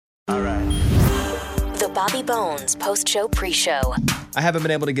All right. The Bobby Bones post-show pre-show. I haven't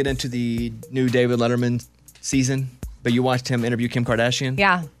been able to get into the new David Letterman season, but you watched him interview Kim Kardashian?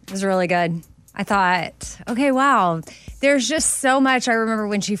 Yeah, it was really good. I thought, okay, wow. There's just so much. I remember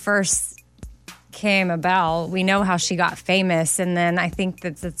when she first came about, we know how she got famous, and then I think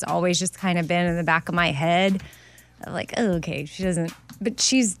that's always just kind of been in the back of my head. Like, oh, okay, she doesn't, but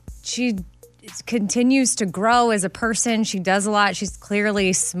she continues to grow as a person. She does a lot. She's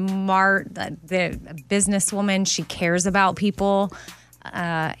clearly smart, the businesswoman. She cares about people,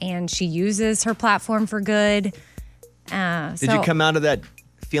 and she uses her platform for good. Did you come out of that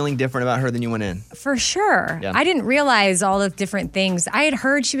feeling different about her than you went in? For sure. Yeah. I didn't realize all the different things. I had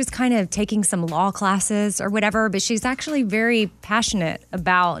heard she was kind of taking some law classes or whatever, but she's actually very passionate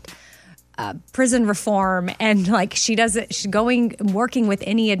about prison reform, and like she's working with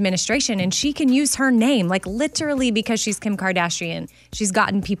any administration, and she can use her name, like literally because she's Kim Kardashian. She's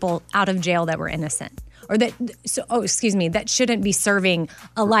gotten people out of jail that were innocent. Or that shouldn't be serving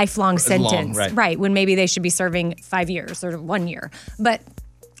a lifelong sentence. Right, when maybe they should be serving 5 years or 1 year. But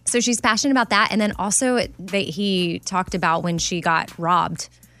so she's passionate about that. And then also he talked about when she got robbed.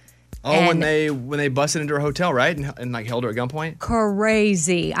 Oh, when they busted into her hotel, right? And like held her at gunpoint?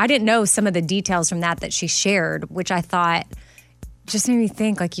 Crazy. I didn't know some of the details from that she shared, which I thought just made me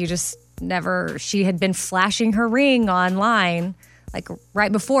think like she had been flashing her ring online like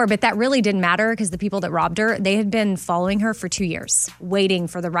right before, but that really didn't matter because the people that robbed her, they had been following her for 2 years, waiting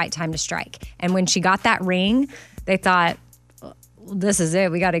for the right time to strike. And when she got that ring, they thought, this is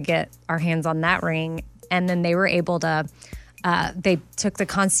it. We got to get our hands on that ring. And then they were able to, they took the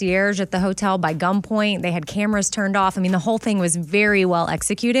concierge at the hotel by gunpoint. They had cameras turned off. I mean, the whole thing was very well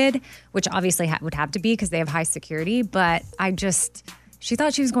executed, which obviously would have to be because they have high security. But she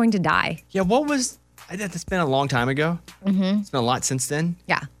thought she was going to die. Yeah, that's been a long time ago. Mm-hmm. It's been a lot since then.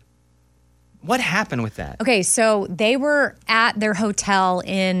 Yeah. What happened with that? Okay, so they were at their hotel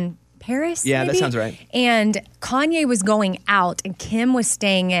in Paris. Yeah, maybe? That sounds right. And Kanye was going out and Kim was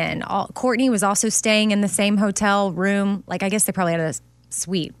staying in. Courtney was also staying in the same hotel room. Like, I guess they probably had a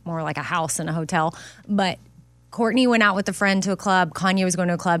suite, more like a house and a hotel. But Courtney went out with a friend to a club. Kanye was going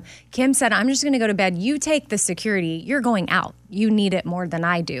to a club. Kim said, I'm just going to go to bed. You take the security. You're going out. You need it more than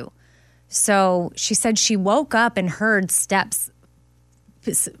I do. So she said she woke up and heard footsteps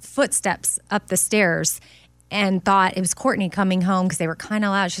up the stairs and thought it was Courtney coming home because they were kind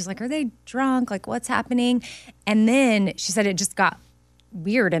of loud. She's like, are they drunk? Like, what's happening? And then she said it just got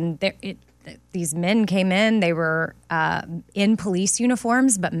weird. And these men came in. They were in police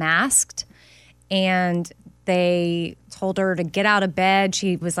uniforms but masked. And they told her to get out of bed.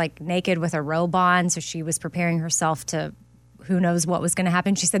 She was like naked with a robe on. So she was preparing herself to who knows what was going to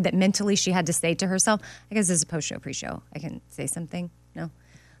happen. She said that mentally she had to say to herself, I guess this is a post-show, pre-show. I can say something? No?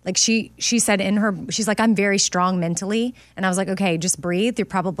 Like she said she's like, I'm very strong mentally. And I was like, okay, just breathe. You're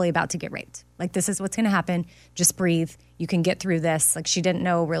probably about to get raped. Like, this is what's going to happen. Just breathe. You can get through this. Like, she didn't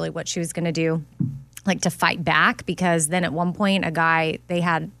know really what she was going to do, like to fight back. Because then at one point, they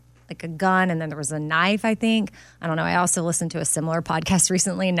had like a gun and then there was a knife, I think. I don't know. I also listened to a similar podcast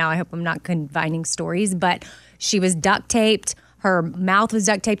recently. And now I hope I'm not combining stories. But she was duct taped. Her mouth was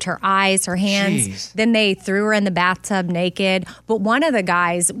duct taped, her eyes, her hands. Jeez. Then they threw her in the bathtub naked. But one of the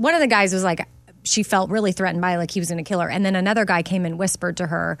guys was like, she felt really threatened by like he was going to kill her. And then another guy came and whispered to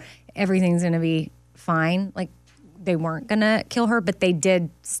her, everything's going to be fine. Like, they weren't going to kill her, but they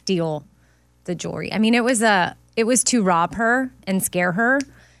did steal the jewelry. I mean, it was to rob her and scare her.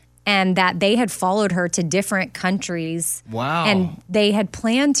 And that they had followed her to different countries. Wow. And they had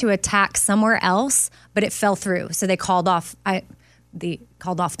planned to attack somewhere else, but it fell through. So they called off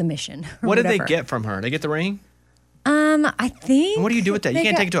the mission. What did they get from her? They get the ring? I think. And what do you do with that? You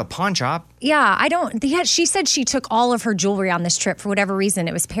can't take it to a pawn shop. Yeah, I don't. Yeah, she said she took all of her jewelry on this trip for whatever reason.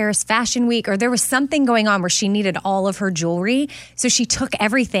 It was Paris Fashion Week, or there was something going on where she needed all of her jewelry. So she took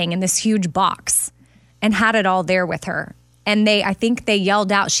everything in this huge box and had it all there with her. And I think they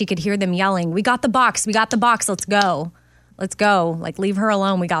yelled out, she could hear them yelling, we got the box, let's go. Like, leave her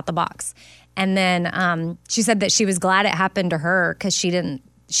alone, we got the box. And then she said that she was glad it happened to her because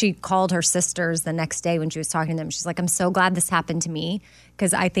she called her sisters the next day when she was talking to them. She's like, I'm so glad this happened to me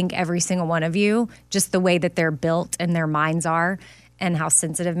because I think every single one of you, just the way that they're built and their minds are and how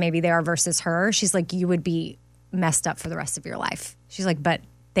sensitive maybe they are versus her, she's like, you would be messed up for the rest of your life. She's like, but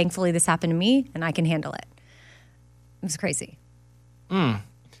thankfully this happened to me and I can handle it. It was crazy. I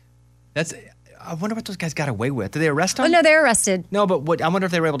wonder what those guys got away with. Did they arrest them? Oh, no, they were arrested. No, but I wonder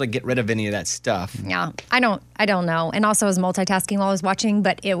if they were able to get rid of any of that stuff. Yeah, I don't know. And also I was multitasking while I was watching,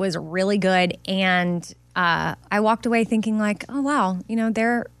 but it was really good. And I walked away thinking like, oh, wow,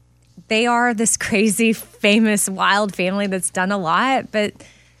 they're they are this crazy, famous, wild family that's done a lot, but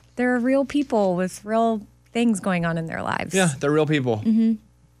they're real people with real things going on in their lives. Yeah, they're real people. Mm-hmm.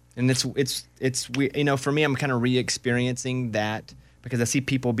 And it's you know, for me, I'm kind of re-experiencing that because I see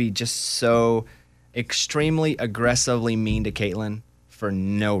people be just so extremely aggressively mean to Caitlyn for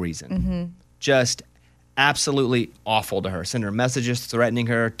no reason. Mm-hmm. Just absolutely awful to her. Send her messages threatening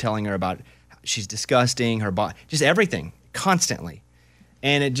her, telling her about she's disgusting, her body, just everything, constantly.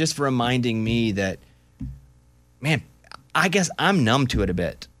 And it just reminding me that, man, I guess I'm numb to it a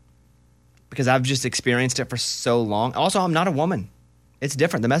bit because I've just experienced it for so long. Also, I'm not a woman. It's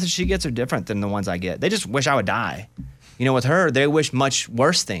different. The messages she gets are different than the ones I get. They just wish I would die. You know, with her, they wish much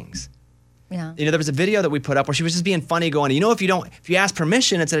worse things. Yeah. You know, there was a video that we put up where she was just being funny going, you know, if you ask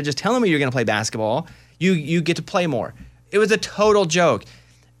permission instead of just telling me you're going to play basketball, you get to play more. It was a total joke.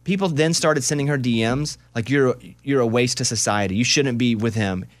 People then started sending her DMs like you're a waste to society. You shouldn't be with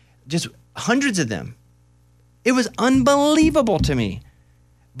him. Just hundreds of them. It was unbelievable to me.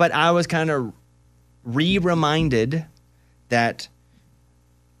 But I was kind of reminded that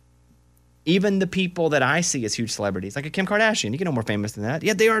even the people that I see as huge celebrities, like a Kim Kardashian, you get no more famous than that.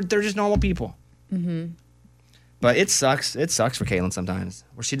 Yeah, they're just normal people. Mm-hmm. But it sucks. It sucks for Caitlyn sometimes,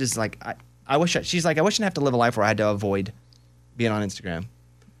 where she just like, I wish I didn't have to live a life where I had to avoid being on Instagram.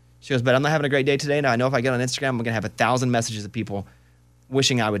 She goes, but I'm not having a great day today. Now I know if I get on Instagram, I'm going to have 1,000 messages of people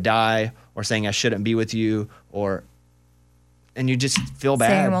wishing I would die or saying I shouldn't be with you, and you just feel bad.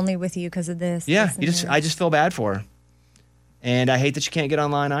 Saying I'm only with you because of this. Yeah, this I just feel bad for her, and I hate that she can't get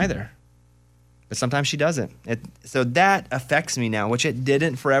online either. But sometimes she doesn't. So that affects me now, which it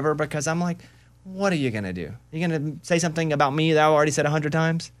didn't forever because I'm like, what are you going to do? You're going to say something about me that I already said 100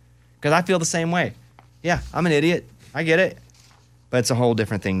 times? Because I feel the same way. Yeah, I'm an idiot. I get it. But it's a whole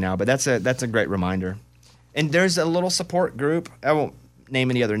different thing now. But that's a great reminder. And there's a little support group. I won't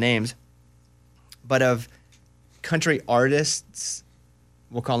name any other names. But of country artists,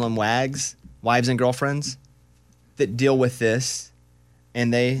 we'll call them WAGs, wives and girlfriends, that deal with this.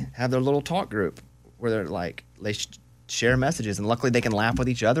 And they have their little talk group where they're like, they share messages. And luckily they can laugh with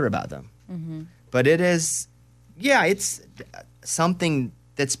each other about them. Mm-hmm. But it's something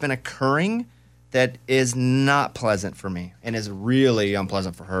that's been occurring that is not pleasant for me and is really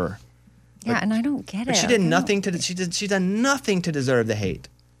unpleasant for her. Yeah, and I don't get it. But she did nothing she's done nothing to deserve the hate.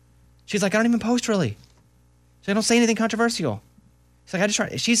 She's like, I don't even post really. She's like, I don't say anything controversial. She's like, I just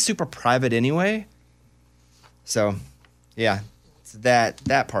try. She's super private anyway. So, yeah,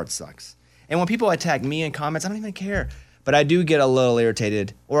 that part sucks. And when people attack me in comments, I don't even care. But I do get a little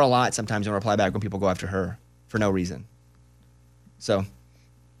irritated, or a lot sometimes, and reply back when people go after her for no reason. So.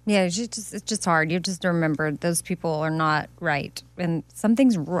 Yeah, it's just hard. You just remember those people are not right, and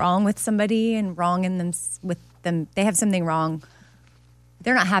something's wrong with somebody, and wrong in them with them. They have something wrong.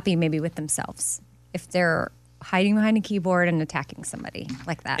 They're not happy maybe with themselves if they're hiding behind a keyboard and attacking somebody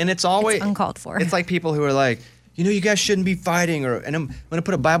like that. And it's always uncalled for. It's like people who are like, you know, you guys shouldn't be fighting, and I'm going to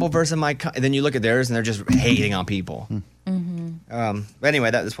put a Bible verse in my. And then you look at theirs, and they're just hating on people. Mm-hmm. But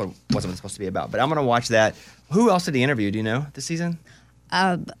anyway, that is what wasn't supposed to be about. But I'm going to watch that. Who else did he interview? Do you know this season?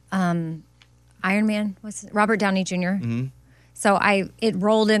 Iron Man was Robert Downey Jr. Mm-hmm. So it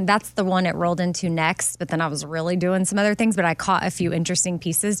rolled in. That's the one it rolled into next. But then I was really doing some other things. But I caught a few interesting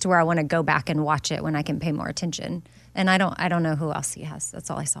pieces to where I want to go back and watch it when I can pay more attention. And I don't know who else he has.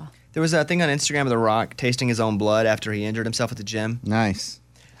 That's all I saw. There was a thing on Instagram of The Rock tasting his own blood after he injured himself at the gym. Nice.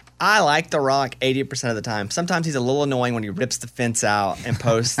 I like The Rock 80% of the time. Sometimes he's a little annoying when he rips the fence out and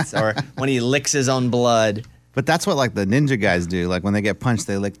posts, or when he licks his own blood. But that's what like the ninja guys do. Like when they get punched,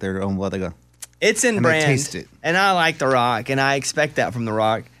 they lick their own blood. They go. It's in brand. They taste it. And I like The Rock, and I expect that from The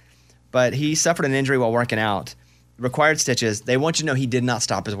Rock. But he suffered an injury while working out. Required stitches. They want you to know he did not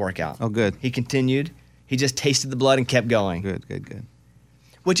stop his workout. Oh, good. He continued. He just tasted the blood and kept going. Good.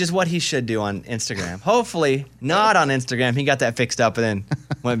 Which is what he should do on Instagram. Hopefully not on Instagram. He got that fixed up and then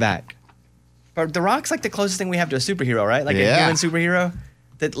went back. But The Rock's like the closest thing we have to a superhero, right? Like a human superhero.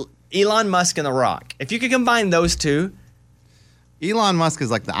 That Elon Musk and The Rock. If you could combine those two. Elon Musk is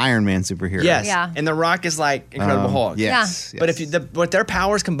like the Iron Man superhero. Yes. Yeah. And The Rock is like Incredible Hulk. Yes. But with their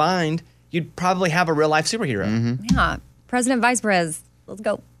powers combined, you'd probably have a real life superhero. Mm-hmm. Yeah. President, Vice Pres. Let's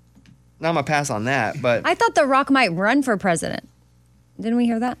go. Now I'm going to pass on that. But I thought The Rock might run for president. Didn't we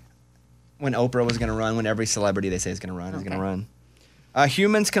hear that? When Oprah was going to run, when every celebrity they say is going to run is going to run.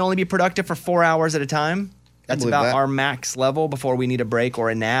 Humans can only be productive for 4 hours at a time. That's about our max level before we need a break or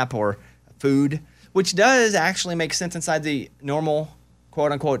a nap or food, which does actually make sense inside the normal,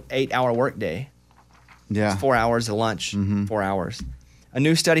 quote-unquote, 8-hour workday. Yeah. It's 4 hours of lunch, 4 hours. A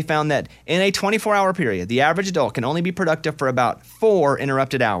new study found that in a 24-hour period, the average adult can only be productive for about 4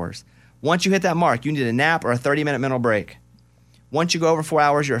 interrupted hours. Once you hit that mark, you need a nap or a 30-minute mental break. Once you go over 4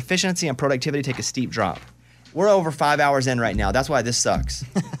 hours, your efficiency and productivity take a steep drop. We're over 5 hours in right now. That's why this sucks.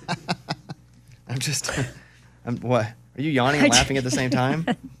 What? Are you yawning and laughing at the same time?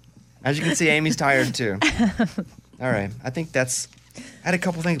 As you can see, Amy's tired too. All right. I think I had a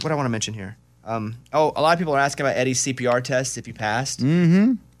couple things. What do I want to mention here? A lot of people are asking about Eddie's CPR test if you passed.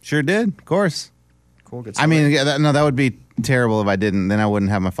 Mm-hmm. Sure did. Of course. Cool. Good story. I mean, that would be terrible if I didn't. Then I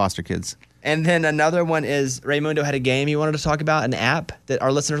wouldn't have my foster kids. And then another one is Raymundo had a game he wanted to talk about, an app that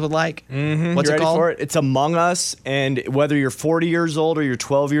our listeners would like. Mm-hmm. What's you it ready called? for it? It's Among Us, and whether you're 40 years old or you're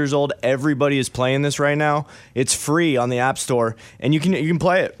 12 years old, everybody is playing this right now. It's free on the App Store, and you can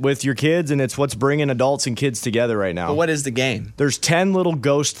play it with your kids, and it's what's bringing adults and kids together right now. But what is the game? There's 10 little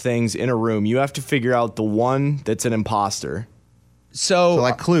ghost things in a room. You have to figure out the one that's an imposter. So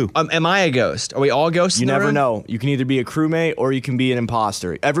like Clue. Am I a ghost? Are we all ghosts You in the never room? know. You can either be a crewmate or you can be an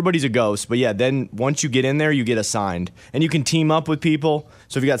imposter. Everybody's a ghost, but yeah, then once you get in there, you get assigned. And you can team up with people.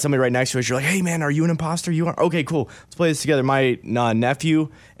 So if you got somebody right next to us, you're like, hey man, are you an imposter? You are? Okay, cool. Let's play this together. My nephew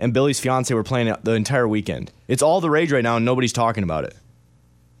and Billy's fiance were playing it the entire weekend. It's all the rage right now and nobody's talking about it.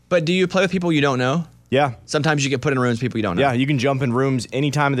 But do you play with people you don't know? Yeah. Sometimes you get put in rooms with people you don't know. Yeah, you can jump in rooms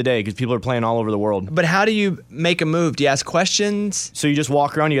any time of the day because people are playing all over the world. But how do you make a move? Do you ask questions? So you just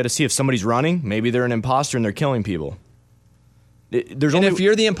walk around, you got to see if somebody's running. Maybe they're an imposter and they're killing people. And if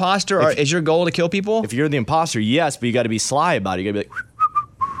you're the imposter, is your goal to kill people? If you're the imposter, yes, but you got to be sly about it. You got to be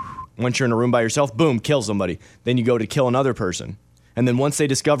like, once you're in a room by yourself, boom, kill somebody. Then you go to kill another person. And then once they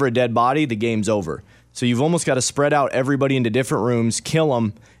discover a dead body, the game's over. So you've almost got to spread out everybody into different rooms, kill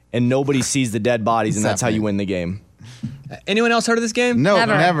them, and nobody sees the dead bodies, and that's how you win the game. Anyone else heard of this game? No,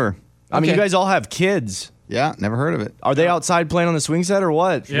 Never. never. I mean, Okay. you guys all have kids. Yeah, never heard of it. Are they outside playing on the swing set or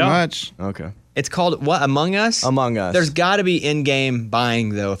what? Too much. Okay. It's called what? Among Us? Among Us. There's got to be in-game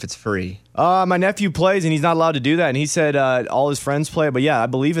buying, though, if it's free. My nephew plays, and he's not allowed to do that, and he said all his friends play. But yeah, I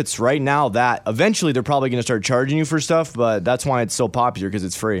believe it's right now that eventually they're probably going to start charging you for stuff, but that's why it's so popular, because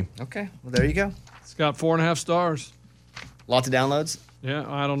it's free. Okay, well, there you go. It's got 4.5 stars. Lots of downloads. Yeah,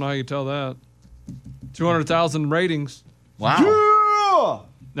 I don't know how you tell that. 200,000 ratings. Wow.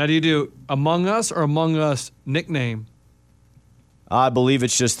 Now, do you do Among Us or Among Us nickname? I believe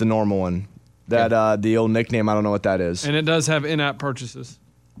it's just the normal one. That the old nickname, I don't know what that is. And it does have in-app purchases.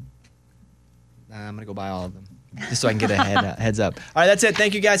 I'm going to go buy all of them, just so I can get a heads up. All right, that's it.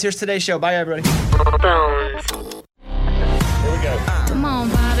 Thank you, guys. Here's today's show. Bye, everybody. Come on,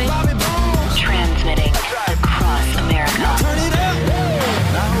 Bobby. Transmitting across America.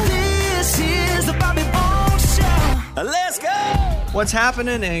 This is the Bobby Bones Show. Let's go. What's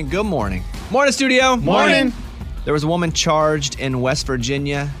happening? And good morning. Morning, studio. Morning. There was a woman charged in West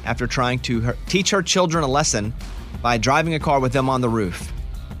Virginia after trying to teach her children a lesson by driving a car with them on the roof.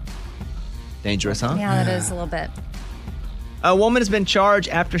 Dangerous, huh? Yeah, that is a little bit. A woman has been charged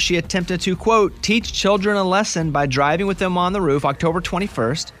after she attempted to, quote, teach children a lesson by driving with them on the roof. October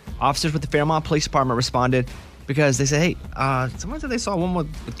 21st, officers with the Fairmont Police Department responded because they said, hey, someone said they saw a woman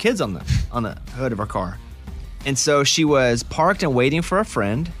with kids on the hood of her car. And so she was parked and waiting for a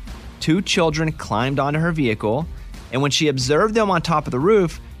friend. 2 children climbed onto her vehicle. And when she observed them on top of the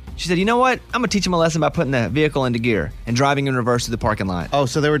roof, she said, you know what? I'm going to teach them a lesson by putting the vehicle into gear and driving in reverse to the parking lot. Oh,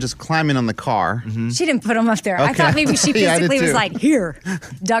 so they were just climbing on the car. She didn't put them up there. I Okay. thought maybe she Yeah, I did physically was too. like, here,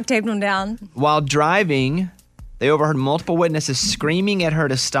 duct taped them down. While driving, they overheard multiple witnesses screaming at her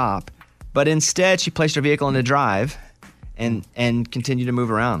to stop, but instead she placed her vehicle into drive and continued to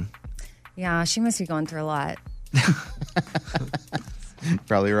move around. Yeah, she must be going through a lot.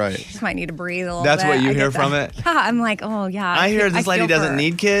 Probably right. She might need to breathe a little That's bit. what you I hear get from that. it? Yeah, I'm like, oh, yeah. I hear this lady feel for doesn't her.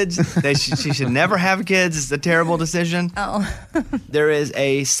 need kids. She should never have kids. It's a terrible decision. Oh. There is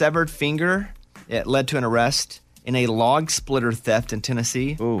a severed finger. It led to an arrest in a log splitter theft in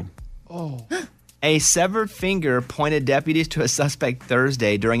Tennessee. Ooh. A severed finger pointed deputies to a suspect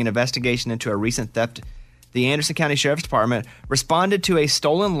Thursday during an investigation into a recent theft. The Anderson County Sheriff's Department responded to a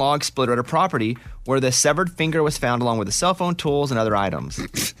stolen log splitter at a property where the severed finger was found along with the cell phone, tools, and other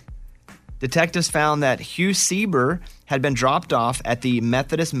items. Detectives found that Hugh Sieber had been dropped off at the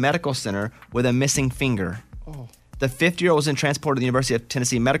Methodist Medical Center with a missing finger. The 50-year-old was then transported to the University of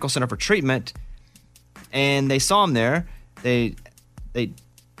Tennessee Medical Center for treatment, and they saw him there. They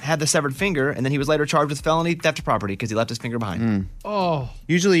had the severed finger, and then he was later charged with felony theft of property because he left his finger behind. Oh,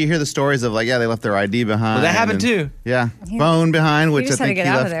 Usually you hear the stories of like, yeah, they left their ID behind. Well, that happened and- too. Yeah. Phone behind, which I just had to think get he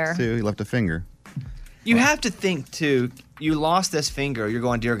out of left there. too. He left a finger. You have to think, too, you lost this finger. You're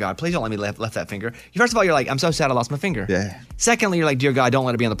going, dear God, please don't let me left that finger. First of all, you're like, I'm so sad I lost my finger. Yeah. Secondly, you're like, dear God, don't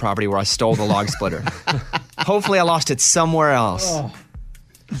let it be on the property where I stole the log splitter. Hopefully I lost it somewhere else. Oh.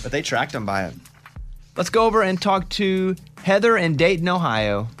 But they tracked him by it. Let's go over and talk to Heather in Dayton,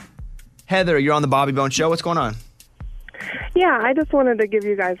 Ohio. Heather, you're on the Bobby Bones Show. What's going on? Yeah, I just wanted to give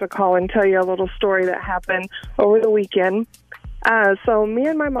you guys a call and tell you a little story that happened over the weekend. So me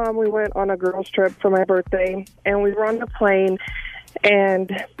and my mom, we went on a girls' trip for my birthday, and we were on the plane,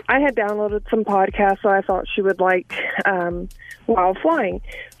 and I had downloaded some podcasts that I thought she would like while flying.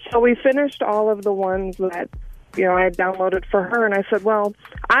 So we finished all of the ones that, I had downloaded for her, and I said, well,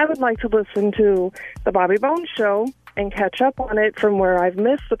 I would like to listen to the Bobby Bones Show and catch up on it from where I've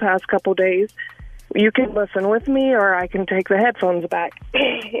missed the past couple days. You can listen with me, or I can take the headphones back.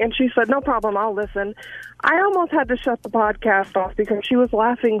 And she said, no problem, I'll listen. I almost had to shut the podcast off because she was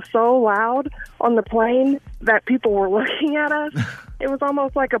laughing so loud on the plane that people were looking at us. It was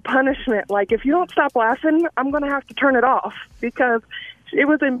almost like a punishment. Like, if you don't stop laughing, I'm going to have to turn it off, because it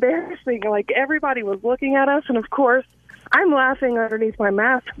was embarrassing. Like, everybody was looking at us, and of course, I'm laughing underneath my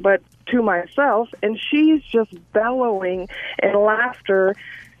mask, but to myself, and she's just bellowing in laughter,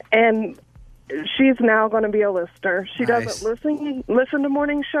 and she's now going to be a listener. She doesn't listen to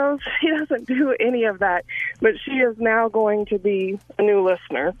morning shows. She doesn't do any of that, but she is now going to be a new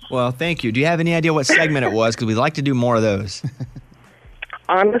listener. Well, thank you. Do you have any idea what segment it was? Because we'd like to do more of those.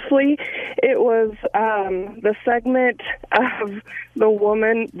 Honestly, it was the segment of the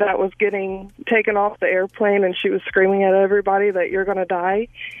woman that was getting taken off the airplane, and she was screaming at everybody that you're going to die.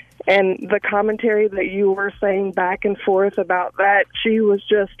 And the commentary that you were saying back and forth about that, she was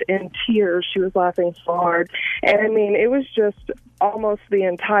just in tears. She was laughing so hard. And I mean, it was just almost the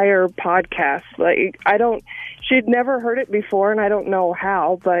entire podcast. Like, she'd never heard it before, and I don't know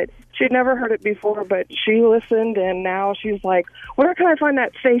how, but she'd never heard it before, but she listened, and now she's like, where can I find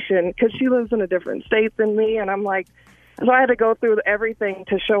that station? Because she lives in a different state than me, and I'm like, so I had to go through everything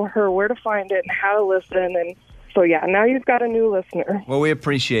to show her where to find it and how to listen. And so, yeah, now you've got a new listener. Well, we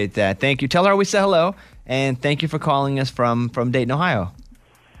appreciate that. Thank you. Tell her we said hello, and thank you for calling us from Dayton, Ohio.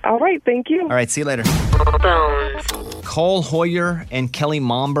 All right, thank you. All right, see you later. Cole Hoyer and Kelly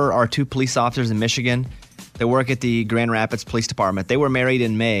Momber are two police officers in Michigan that work at the Grand Rapids Police Department. They were married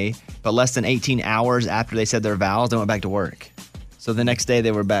in May, but less than 18 hours after they said their vows, they went back to work. So the next day,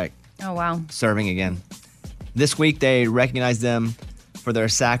 they were back serving again. This week, they recognized them for their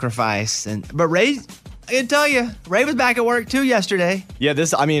sacrifice. But Ray, I can tell you, Ray was back at work too yesterday. Yeah,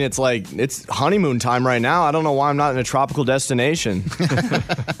 it's honeymoon time right now. I don't know why I'm not in a tropical destination.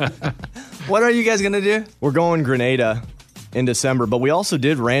 What are you guys going to do? We're going Grenada in December, but we also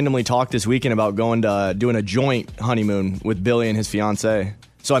did randomly talk this weekend about doing a joint honeymoon with Billy and his fiance.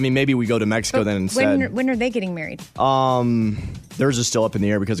 So, I mean, maybe we go to Mexico then instead. When are they getting married? Theirs is still up in the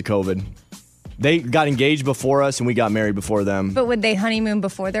air because of COVID. They got engaged before us, and we got married before them. But would they honeymoon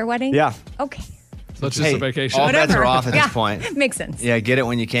before their wedding? Yeah. Okay. So it's just a vacation. All bets are off at this point. Makes sense. Yeah, get it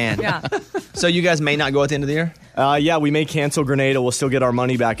when you can. Yeah. So you guys may not go at the end of the year? Yeah, we may cancel Grenada. We'll still get our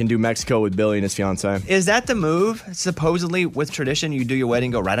money back and do Mexico with Billy and his fiance. Is that the move? Supposedly, with tradition, you do your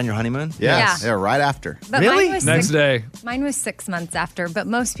wedding, go right on your honeymoon? Yes. Yeah, right after. But Really? Next day. Mine was 6 months after, but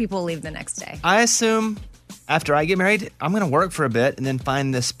most people leave the next day. I assume after I get married, I'm going to work for a bit and then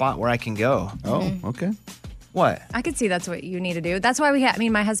find this spot where I can go. Oh, okay. What? I could see that's what you need to do. That's why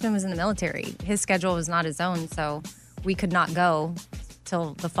my husband was in the military. His schedule was not his own, so we could not go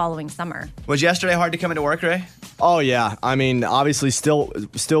till the following summer. Was yesterday hard to come into work, Ray? Oh, yeah. I mean, obviously still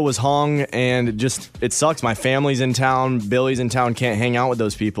was hung, and it sucks. My family's in town. Billy's in town. Can't hang out with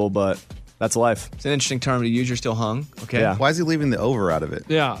those people, but that's life. It's an interesting term to use. You're still hung. Okay. Yeah. Why is he leaving the over out of it?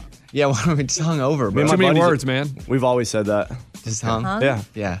 Yeah. Yeah, well, it's hung over, bro. Too many words, man. We've always said that. Just hung? Hung? Yeah.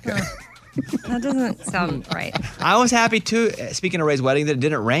 Yeah. That doesn't sound right. I was happy, too, speaking of Ray's wedding, that it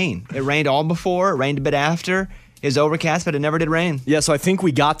didn't rain. It rained all before. It rained a bit after. It was overcast, but it never did rain. Yeah, so I think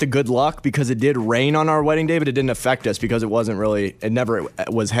we got the good luck because it did rain on our wedding day, but it didn't affect us because it never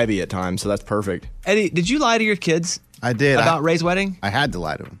was heavy at times, so that's perfect. Eddie, did you lie to your kids? I did. About Ray's wedding? I had to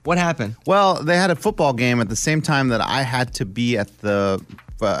lie to him. What happened? Well, they had a football game at the same time that I had to be at the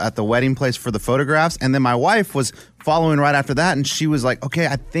wedding place for the photographs, and then my wife was following right after that, and she was like, okay,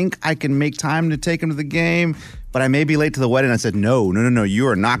 I think I can make time to take him to the game, but I may be late to the wedding. I said, no, you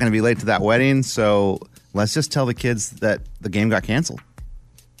are not going to be late to that wedding, so let's just tell the kids that the game got canceled.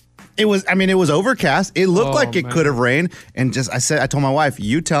 It was overcast. It looked like it could have rained, and I told my wife,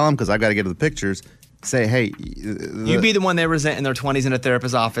 you tell them, because I've got to get to the pictures, say, hey, You'd be the one they resent in their 20s in a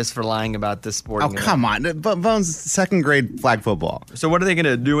therapist's office for lying about this sporting oh, event. come on. Bones, second grade flag football. So what are they going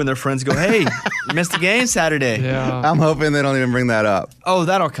to do when their friends go, hey, you missed the game Saturday? Yeah. I'm hoping they don't even bring that up. Oh,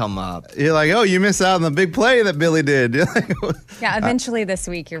 that'll come up. You're like, oh, you missed out on the big play that Billy did. You're like, Yeah, eventually this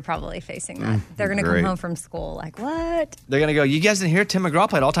week you're probably facing that. They're going to come great. home from school like, what? They're going to go, you guys didn't hear Tim McGraw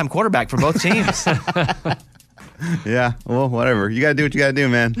played all-time quarterback for both teams. yeah, well, whatever. You got to do what you got to do,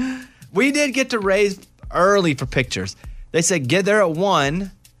 man. We did get to raise early for pictures. They said get there at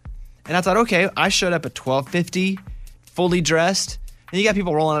 1. And I thought, okay, I showed up at 12:50, fully dressed. And you got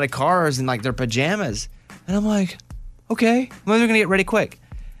people rolling out of cars in like their pajamas. And I'm like, okay, well, they're going to get ready quick.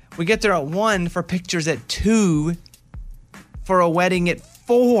 We get there at 1 for pictures at 2 for a wedding at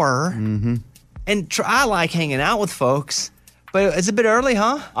 4. Mm-hmm. And I like hanging out with folks. But it's a bit early,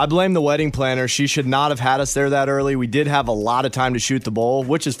 huh? I blame the wedding planner. She should not have had us there that early. We did have a lot of time to shoot the bowl,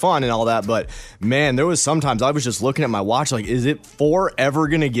 which is fun and all that. But, man, there was sometimes I was just looking at my watch like, is it 4 ever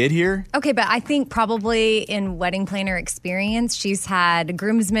going to get here? Okay, but I think probably in wedding planner experience, she's had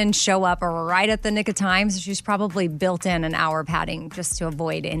groomsmen show up right at the nick of time. So she's probably built in an hour padding just to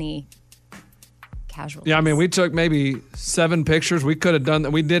avoid any casualties. Yeah, I mean, we took maybe 7 pictures. We could have done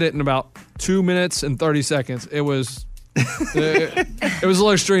that. We did it in about 2 minutes and 30 seconds. It was it was a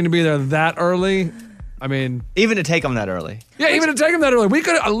little extreme to be there that early. I mean, even to take them that early. Yeah, even to take them that early. We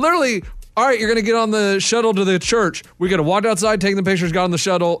could literally, all right, you're going to get on the shuttle to the church. We could have walked outside, taken the pictures, got on the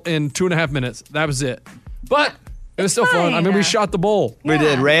shuttle in 2.5 minutes. That was it. But it was still fun. I mean, we shot the bull. We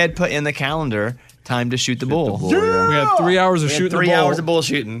did. Ray had put in the calendar time to shoot the bull. Yeah. We had 3 hours of shooting the bull. 3 hours of bull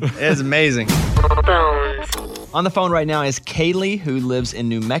shooting. It was amazing. On the phone right now is Kaylee, who lives in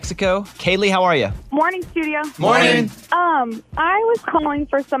New Mexico. Kaylee, how are you? Morning, studio. Morning. I was calling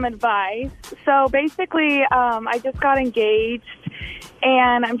for some advice. So basically, I just got engaged,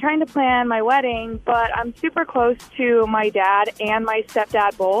 and I'm trying to plan my wedding, but I'm super close to my dad and my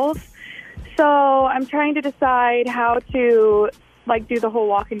stepdad both. So I'm trying to decide how to, like, do the whole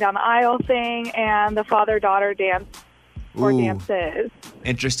walking down the aisle thing and the father-daughter dance or dances.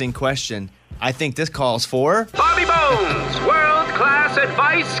 Interesting question. I think this calls for Bobby Bones, world-class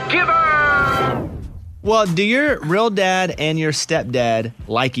advice giver. Well, do your real dad and your stepdad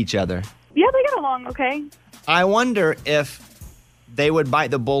like each other? Yeah, they get along okay. I wonder if they would bite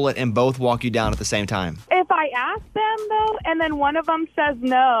the bullet and both walk you down at the same time. If I ask them, though, and then one of them says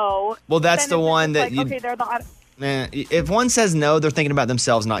no. Well, that's then the it's one just that like, okay, they're the if one says no, they're thinking about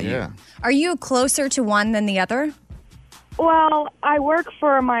themselves, not you. Are you closer to one than the other? Well, I work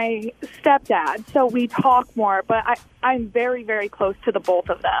for my stepdad, so we talk more, but I'm very, very close to the both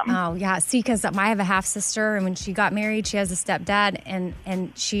of them. Oh, yeah. See, because I have a half-sister, and when she got married, she has a stepdad,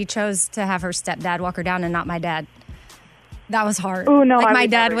 and she chose to have her stepdad walk her down and not my dad. That was hard. Oh, no, like, I my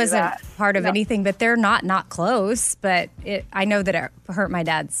would dad never do wasn't that. part of No. anything, but they're not close, but I know that it hurt my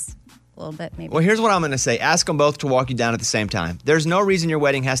dad's a little bit, maybe. Well, here's what I'm going to say. Ask them both to walk you down at the same time. There's no reason your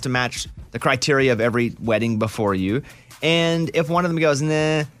wedding has to match the criteria of every wedding before you. And if one of them goes,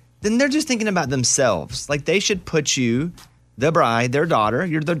 nah, then they're just thinking about themselves. Like, they should put you, the bride, their daughter,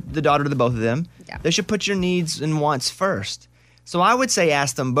 you're the daughter to the both of them. Yeah. They should put your needs and wants first. So I would say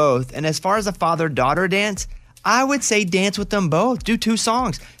ask them both. And as far as a father-daughter dance, I would say dance with them both. Do 2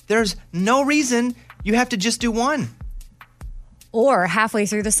 songs. There's no reason you have to just do one. Or halfway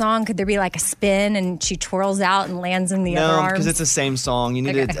through the song, could there be like a spin and she twirls out and lands in the other No, arms? because it's the same song. You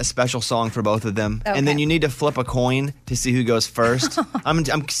need Okay. a special song for both of them. Okay. And then you need to flip a coin to see who goes first.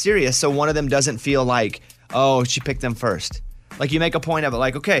 I'm serious. So one of them doesn't feel like, oh, she picked them first. Like, you make a point of it.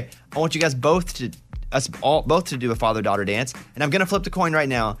 Like, okay, I want you guys both to do a father-daughter dance. And I'm going to flip the coin right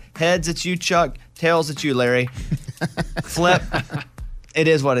now. Heads, it's you, Chuck. Tails, it's you, Larry. Flip. It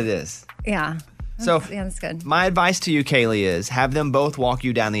is what it is. Yeah. So That's good. my advice to you, Kaylee, is have them both walk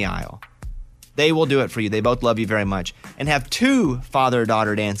you down the aisle. They will do it for you. They both love you very much. And have 2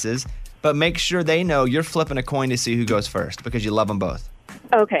 father-daughter dances, but make sure they know you're flipping a coin to see who goes first because you love them both.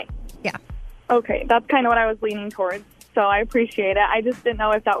 Okay. Yeah. Okay, that's kind of what I was leaning towards, so I appreciate it. I just didn't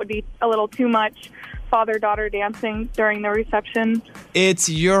know if that would be a little too much father-daughter dancing during the reception. It's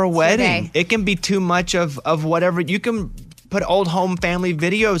your wedding. day. It can be too much of whatever. You can put old home family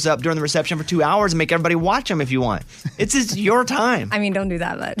videos up during the reception for 2 hours and make everybody watch them if you want. It's just your time. I mean, don't do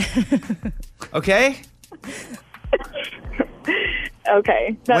that, but Okay?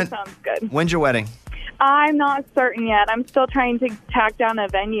 Okay, that sounds good. When's your wedding? I'm not certain yet. I'm still trying to tack down a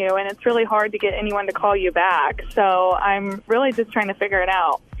venue, and it's really hard to get anyone to call you back. So I'm really just trying to figure it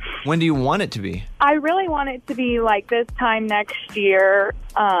out. When do you want it to be? I really want it to be like this time next year,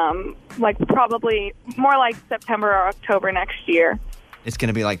 like probably more like September or October next year. it's going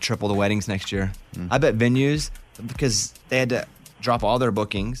to be like triple the weddings next year. I bet venues, because they had to drop all their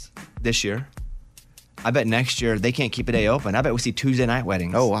bookings this year, I bet next year they can't keep a day open. I bet we see Tuesday night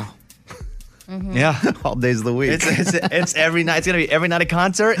weddings. Oh, wow. Yeah. All days of the week. It's every night. It's going to be every night a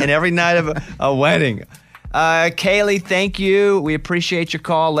concert and every night of a wedding. Kaylee, thank you. We appreciate your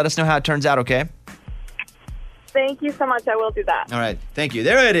call. Let us know how it turns out, okay? Thank you so much. I will do that. All right. Thank you.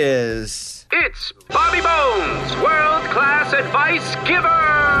 There it is. It's Bobby Bones, world-class advice giver.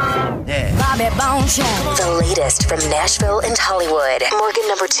 Yeah. Bobby Bones Show. The latest from Nashville and Hollywood. Morgan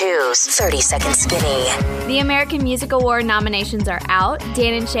number 2's 30-Second Skinny. The American Music Award nominations are out.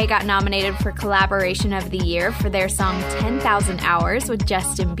 Dan and Shay got nominated for Collaboration of the Year for their song 10,000 Hours with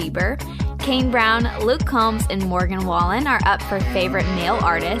Justin Bieber. Kane Brown, Luke Combs, and Morgan Wallen are up for Favorite Male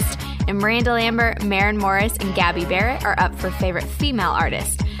Artist. And Miranda Lambert, Maren Morris, and Gabby Barrett are up for Favorite Female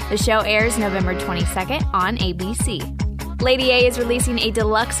Artist. The show airs November 22nd on ABC. Lady A is releasing a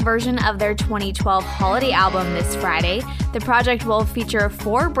deluxe version of their 2012 holiday album this Friday. The project will feature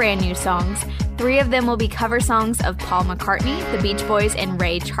 4 brand new songs. 3 of them will be cover songs of Paul McCartney, the Beach Boys, and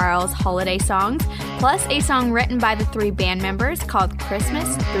Ray Charles holiday songs, plus a song written by the 3 band members called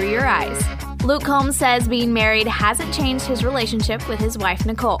Christmas Through Your Eyes. Luke Combs says being married hasn't changed his relationship with his wife,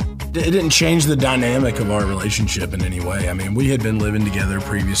 Nicole. It didn't change the dynamic of our relationship in any way. I mean, we had been living together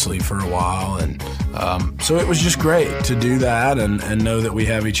previously for a while, and so it was just great to do that and know that we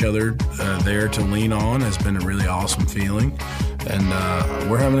have each other there to lean on has been a really awesome feeling, and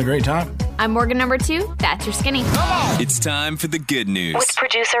we're having a great time. I'm Morgan number 2. That's your skinny. It's time for the good news. With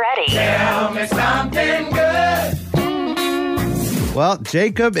producer Eddie. Tell me something good. Well,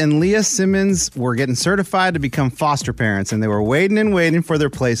 Jacob and Leah Simmons were getting certified to become foster parents, and they were waiting and waiting for their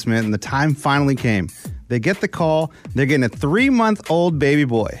placement, and the time finally came. They get the call. They're getting a 3-month-old baby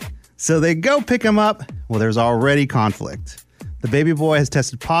boy. So they go pick him up. Well, there's already conflict. The baby boy has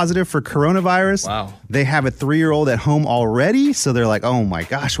tested positive for coronavirus. Wow. They have a 3-year-old at home already, so they're like, oh my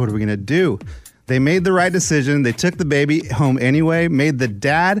gosh, what are we going to do? They made the right decision. They took the baby home anyway, made the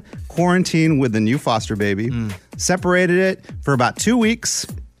dad quarantine with the new foster baby, separated it for about 2 weeks.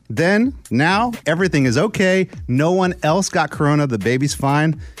 Then, now, everything is okay. No one else got corona. The baby's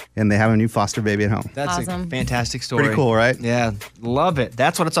fine, and they have a new foster baby at home. That's Awesome. a fantastic story. Pretty cool, right? Yeah, love it.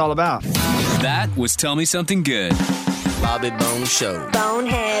 That's what it's all about. That was Tell Me Something Good. Bobby Bones Show.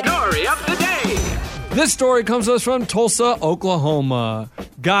 Bonehead. Story of the day. This story comes to us from Tulsa, Oklahoma.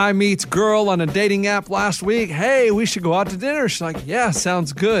 Guy meets girl on a dating app last week. Hey, we should go out to dinner. She's like, yeah,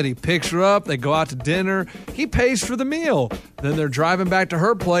 sounds good. He picks her up. They go out to dinner. He pays for the meal. Then they're driving back to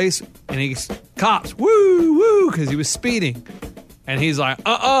her place, and he's cops, woo, woo, because he was speeding. And he's like,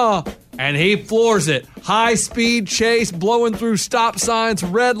 and he floors it. High speed chase, blowing through stop signs,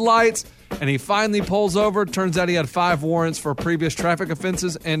 red lights. And he finally pulls over. Turns out he had 5 warrants for previous traffic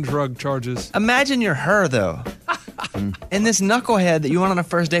offenses and drug charges. Imagine you're her, though. And this knucklehead that you went on a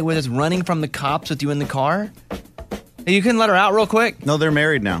first date with is running from the cops with you in the car? You couldn't let her out real quick? No, they're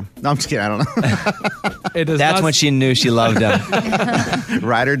married now. No, I'm just kidding. I don't know. That's when she knew she loved him.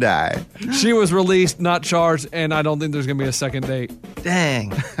 Ride or die. She was released, not charged, and I don't think there's going to be a second date.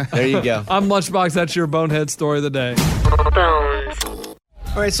 Dang. There you go. I'm Lunchbox. That's your bonehead story of the day.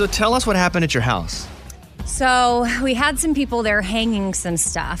 All right, so tell us what happened at your house. So we had some people there hanging some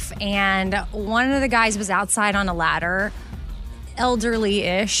stuff, and one of the guys was outside on a ladder,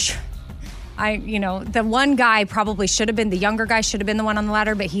 elderly-ish. The one guy probably should have been, the younger guy should have been the one on the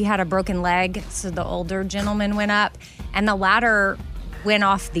ladder, but he had a broken leg, so the older gentleman went up, and the ladder went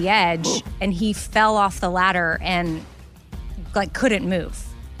off the edge, and he fell off the ladder and couldn't move.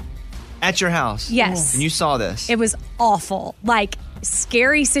 At your house? Yes. And you saw this? It was awful.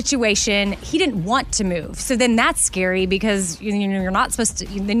 Scary situation. He didn't want to move. So then that's scary because you're not supposed to.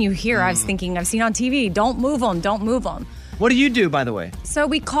 Then you hear, I've seen on TV, don't move them, don't move them. What do you do, by the way? So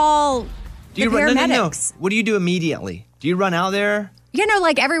we call the paramedics. No. What do you do immediately? Do you run out there?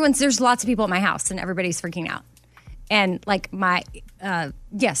 There's lots of people at my house and everybody's freaking out. And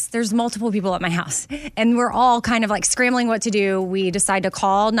there's multiple people at my house. And we're all kind of scrambling what to do. We decide to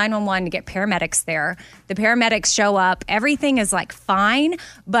call 911 to get paramedics there. The paramedics show up. Everything is fine,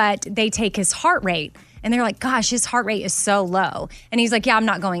 but they take his heart rate. And they're like, gosh, his heart rate is so low. And he's like, yeah, I'm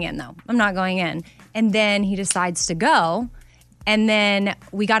not going in though. I'm not going in. And then he decides to go. And then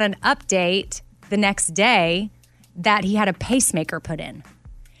we got an update the next day that he had a pacemaker put in.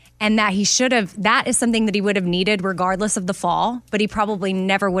 And that that is something that he would have needed regardless of the fall, but he probably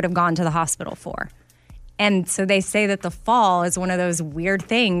never would have gone to the hospital for. And so they say that the fall is one of those weird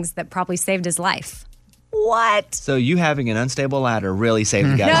things that probably saved his life. What? So you having an unstable ladder really saved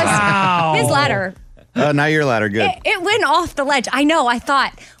the guy's life. Wow. His ladder Now you're louder. Good. It went off the ledge. I know. I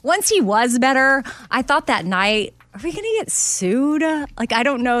thought once he was better, I thought that night, are we going to get sued? Like, I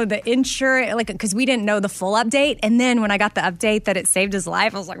don't know the insurance, like, because we didn't know the full update. And then when I got the update that it saved his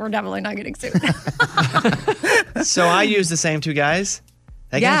life, I was like, we're definitely not getting sued. So I use the same two guys.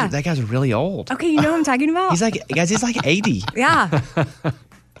 That guy's really old. Okay, you know what I'm talking about? He's like 80. Yeah.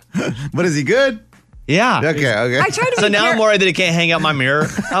 But is he good? Yeah. Okay. I try to So be now I'm worried that he can't hang out my mirror.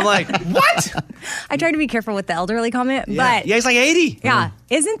 I'm like, what? I try to be careful with the elderly comment, Yeah, but he's like 80. yeah.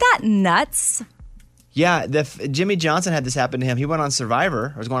 Isn't that nuts? Yeah, Jimmy Johnson had this happen to him. He went on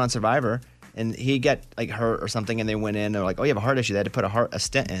Survivor, or was going on Survivor, and he got like hurt or something, and they went in. They're like, "Oh, you have a heart issue." They had to put a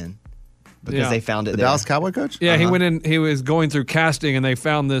stent in because they found it. The there. Dallas Cowboy coach? Yeah, he went in. He was going through casting, and they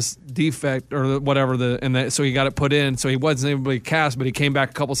found this defect or whatever. So he got it put in. So he wasn't able to be cast, but he came back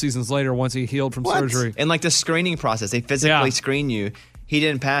a couple seasons later once he healed from surgery. And like the screening process, they physically screen you. He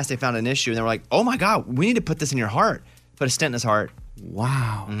didn't pass. They found an issue, and they were like, "Oh my God, we need to put this in your heart. Put a stent in his heart."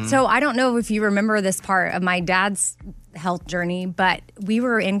 Wow. Mm-hmm. So I don't know if you remember this part of my dad's health journey, but we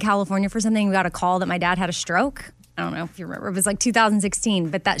were in California for something. We got a call that my dad had a stroke. I don't know if you remember. It was like 2016,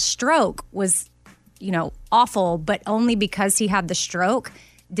 but that stroke was, awful, but only because he had the stroke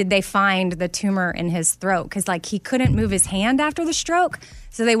did they find the tumor in his throat, because like he couldn't move his hand after the stroke.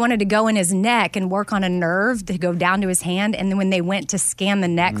 So they wanted to go in his neck and work on a nerve to go down to his hand. And then when they went to scan the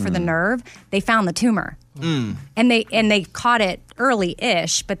neck for the nerve, they found the tumor. And they caught it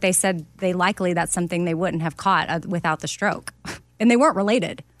early-ish, but they said that's something they wouldn't have caught without the stroke. And they weren't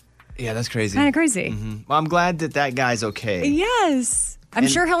related. Yeah, that's crazy. Kind of crazy. Mm-hmm. Well, I'm glad that guy's okay. Yes. I'm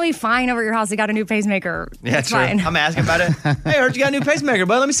sure he'll be fine over at your house. He got a new pacemaker. Yeah, it's true. fine. I'm asking about it. Hey, I heard you got a new pacemaker,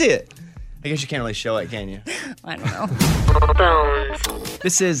 bud. Let me see it. I guess you can't really show it, can you? I don't know.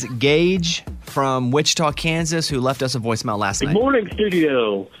 This is Gage from Wichita, Kansas, who left us a voicemail last night. Good morning,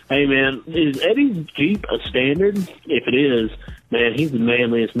 studio. Hey, man, is Eddie's Jeep a standard? If it is, man, he's the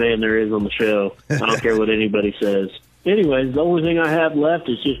manliest man there is on the show. I don't care what anybody says. Anyways, the only thing I have left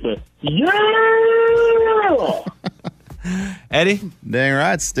is just a yeah! Eddie? Dang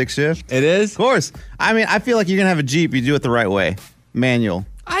right, stick shift. It is? Of course. I mean, I feel like you're going to have a Jeep. You do it the right way. Manual.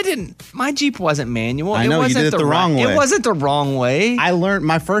 My Jeep wasn't manual. I know, you did it the wrong way. It wasn't the wrong way. I learned,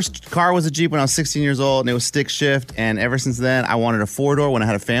 my first car was a Jeep when I was 16 years old, and it was stick shift. And ever since then, I wanted a 4-door when I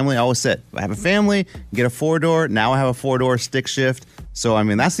had a family. I always said, if I have a family, get a 4-door. Now I have a 4-door stick shift. So, I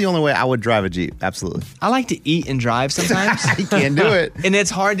mean, that's the only way I would drive a Jeep. Absolutely. I like to eat and drive sometimes. You can't do it. And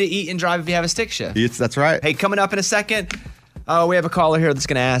it's hard to eat and drive if you have a stick shift. That's right. Hey, coming up in a second, we have a caller here that's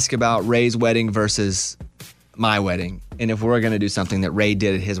going to ask about Ray's wedding versus my wedding, and if we're going to do something that Ray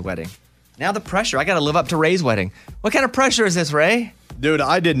did at his wedding. Now the pressure. I got to live up to Ray's wedding. What kind of pressure is this, Ray? Dude,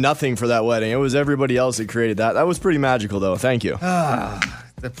 I did nothing for that wedding. It was everybody else that created that. That was pretty magical, though. Thank you.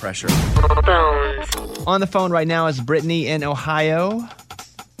 The pressure. On the phone right now is Brittany in Ohio.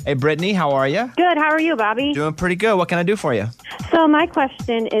 Hey, Brittany, how are you? Good. How are you, Bobby? Doing pretty good. What can I do for you? So my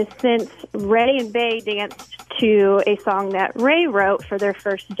question is, since Ray and Bay danced to a song that Ray wrote for their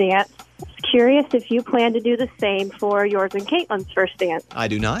first dance, I was curious if you plan to do the same for yours and Caitlin's first dance. I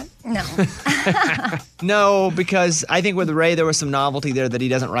do not. No. No, because I think with Ray, there was some novelty there that he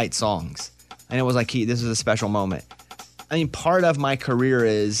doesn't write songs. And it was like, this is a special moment. I mean, part of my career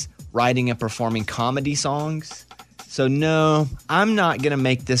is writing and performing comedy songs. So no, I'm not going to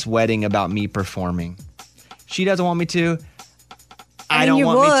make this wedding about me performing. She doesn't want me to. I don't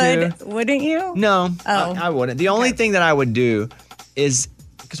want me to. Wouldn't you? No, Oh. I wouldn't. The only thing that I would do is,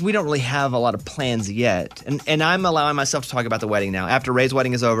 because we don't really have a lot of plans yet, and I'm allowing myself to talk about the wedding now. After Ray's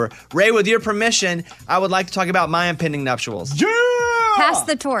wedding is over, Ray, with your permission, I would like to talk about my impending nuptials. Yeah! Pass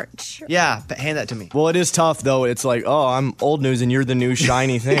the torch. Yeah, hand that to me. Well, it is tough, though. It's like, oh, I'm old news and you're the new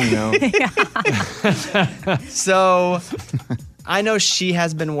shiny thing, you know? So I know she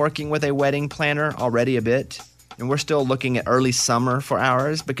has been working with a wedding planner already a bit, and we're still looking at early summer for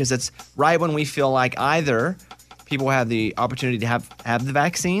ours because it's right when we feel like either people have the opportunity to have the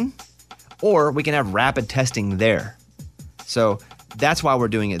vaccine or we can have rapid testing there. So that's why we're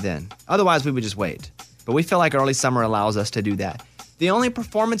doing it then. Otherwise, we would just wait. But we feel like early summer allows us to do that. The only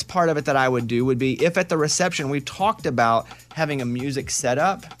performance part of it that I would do would be if at the reception we've talked about having a music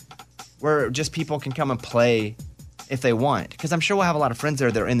setup where just people can come and play if they want. Because I'm sure we'll have a lot of friends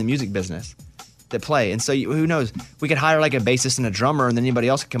there that are in the music business that play. And so who knows? We could hire like a bassist and a drummer, and then anybody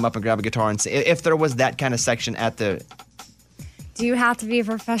else could come up and grab a guitar and say, if there was that kind of section at the... Do you have to be a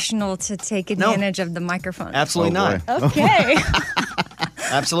professional to take advantage of the microphone? Absolutely not. Okay.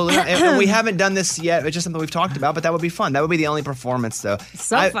 Absolutely not. And we haven't done this yet. It's just something we've talked about, but that would be fun. That would be the only performance, though.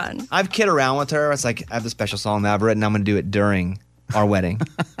 Fun. I've kid around with her. It's like, I have the special song that I've written. I'm going to do it during our wedding.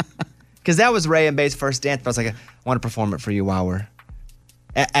 Because that was Ray and Bay's first dance. But I was like, I want to perform it for you while we're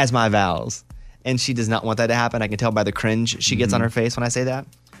as my vows. And she does not want that to happen. I can tell by the cringe she gets on her face when I say that.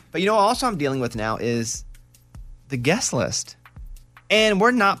 But also I'm dealing with now is the guest list. And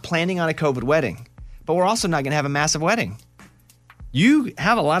we're not planning on a COVID wedding. But we're also not going to have a massive wedding. You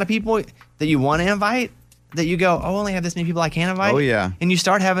have a lot of people that you want to invite that you go, I only have this many people I can invite. Oh, yeah. And you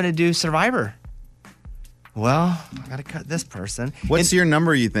start having to do Survivor. Well, I got to cut this person. What's your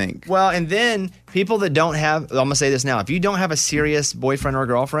number, you think? Well, and then people that don't have, I'm going to say this now. If you don't have a serious boyfriend or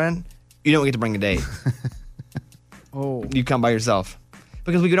girlfriend, you don't get to bring a date. You come by yourself.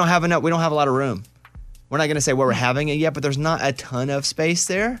 Because we don't have enough, we don't have a lot of room. We're not going to say where we're having it yet, but there's not a ton of space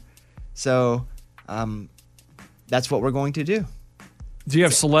there. So that's what we're going to do. Do you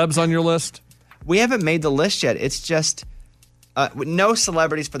have celebs on your list? We haven't made the list yet. It's just no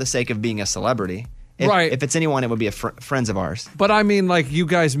celebrities for the sake of being a celebrity. Right. If it's anyone, it would be friends of ours. But I mean, like you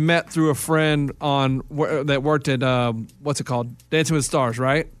guys met through a friend that worked at, what's it called? Dancing with the Stars,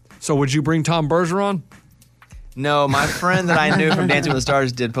 right? So would you bring Tom Berger on? No, my friend that I knew from Dancing with the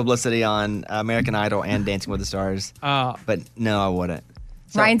Stars did publicity on American Idol and Dancing with the Stars. But no, I wouldn't.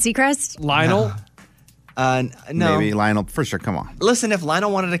 Ryan Seacrest? Lionel? No. Maybe Lionel, for sure, come on. Listen, if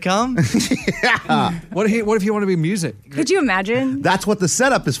Lionel wanted to come. What if he wanted to be music? Could you imagine? That's what the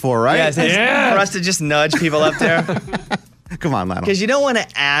setup is for, right? Yes, for us to just nudge people up there. Come on, Lionel. Because you don't want to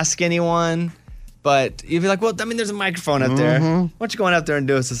ask anyone, but you'd be like, well, I mean, there's a microphone up there. Why don't you go on up there and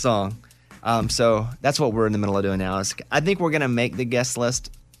do us a song? So that's what we're in the middle of doing now. I think we're going to make the guest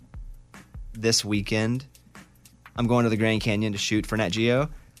list this weekend. I'm going to the Grand Canyon to shoot for Nat Geo.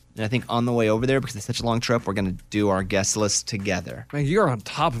 And I think on the way over there, because it's such a long trip, we're going to do our guest list together. Man, you're on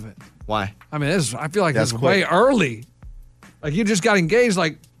top of it. Why? I mean, I feel like That's this is way early. Like you just got engaged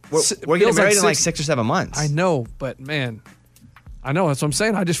like... We're getting married in like 6 or 7 months. I know, but man... I know, that's what I'm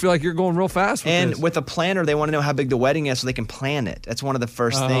saying. I just feel like you're going real fast with And this. with a planner, they want to know how big the wedding is so they can plan it. That's one of the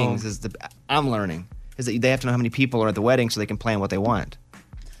first things I'm learning, is that they have to know how many people are at the wedding so they can plan what they want.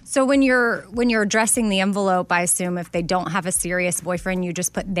 So when you're addressing the envelope, I assume if they don't have a serious boyfriend, you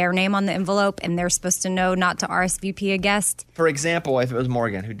just put their name on the envelope and they're supposed to know not to RSVP a guest? For example, if it was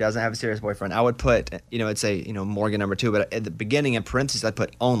Morgan, who doesn't have a serious boyfriend, I would put, it'd say, Morgan number 2, but at the beginning in parentheses, I'd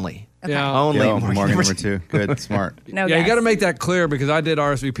put only. Okay. Yeah. Only Morgan number 2. Good, smart. No yeah, you guess. got to make that clear because I did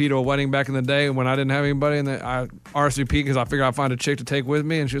RSVP to a wedding back in the day when I didn't have anybody, and then I RSVP because I figured I'd find a chick to take with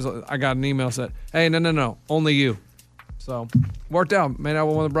me, and I got an email that said, "Hey, no, only you." So worked out. Made out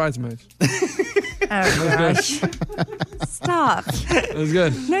with one of the bridesmaids. Oh gosh! Stop. It was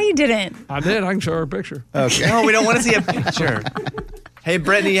good. No, you didn't. I did. I can show her a picture. Okay. No, we don't want to see a picture. Hey,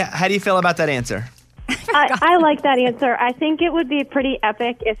 Brittany, how do you feel about that answer? I like that answer. I think it would be pretty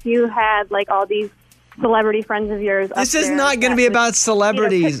epic if you had like all these celebrity friends of yours. This is not going to be about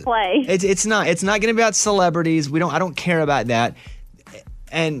celebrities. Play. It's not. It's not going to be about celebrities. I don't care about that.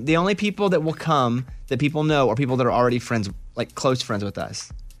 And the only people that will come that people know are people that are already friends, like close friends with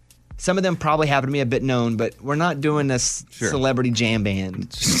us. Some of them probably happen to be a bit known, but we're not doing this celebrity jam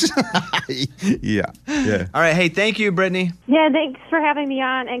band. Yeah. All right. Hey, thank you, Brittany. Yeah, thanks for having me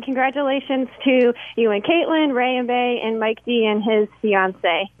on, and congratulations to you and Caitlin, Ray and Bay, and Mike D and his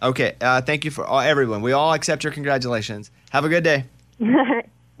fiance. Okay. Thank you for everyone. We all accept your congratulations. Have a good day.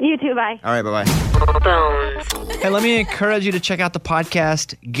 You too, bye. All right, bye-bye. Hey, let me encourage you to check out the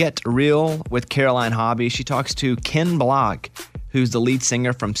podcast Get Real with Caroline Hobby. She talks to Ken Block, who's the lead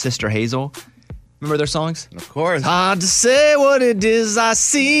singer from Sister Hazel. Remember their songs? Of course. Hard to say what it is I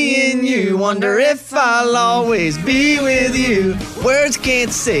see in you. Wonder if I'll always be with you. Words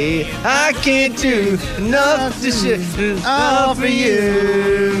can't say, I can't do enough to share all for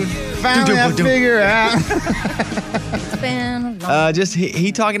you. Finally, I figure out. It's been a long Just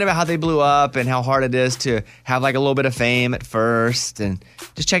he talking about how they blew up and how hard it is to have like a little bit of fame at first. And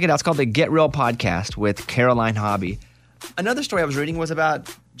just check it out. It's called the Get Real Podcast with Caroline Hobby. Another story I was reading was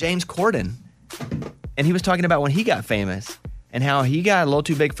about James Corden. And he was talking about when he got famous and how he got a little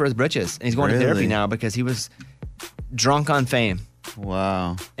too big for his britches. And he's going to therapy now because he was drunk on fame.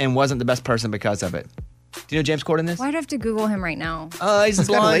 Wow. And wasn't the best person because of it. Do you know who James Corden is? Why do I have to Google him right now? He's a got a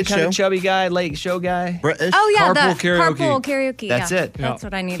blonde, late kind show. of chubby guy, late show guy. British. Oh yeah, Carpool the karaoke. carpool karaoke. That's yeah. it. That's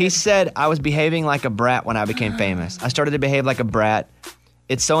what I needed. He said, I was behaving like a brat when I became famous. I started to behave like a brat.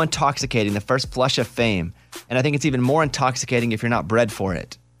 It's so intoxicating, the first flush of fame. And I think it's even more intoxicating if you're not bred for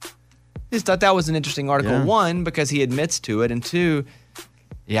it. I just thought that was an interesting article. Yeah. One, because he admits to it. And two,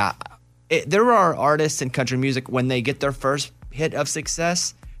 there are artists in country music, when they get their first hit of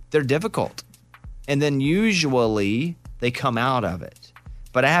success, they're difficult. And then usually they come out of it.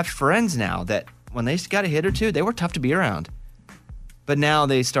 But I have friends now that when they got a hit or two, they were tough to be around. But now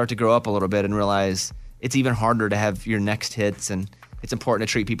they start to grow up a little bit and realize it's even harder to have your next hits, and it's important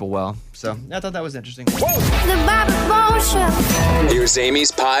to treat people well. So I thought that was interesting. Here's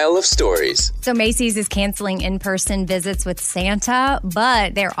Amy's pile of stories. So Macy's is canceling in-person visits with Santa,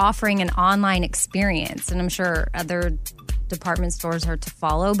 but they're offering an online experience. And I'm sure other department stores are to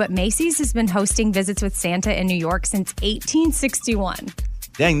follow. But Macy's has been hosting visits with Santa in New York since 1861.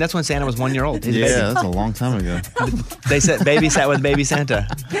 Dang, that's when Santa was 1 year old. Yeah, that's a long time ago. They said babysat with baby Santa.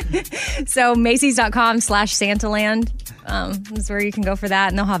 So Macy's.com/Santaland is where you can go for that.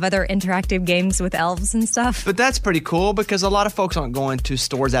 And they'll have other interactive games with elves and stuff. But that's pretty cool because a lot of folks aren't going to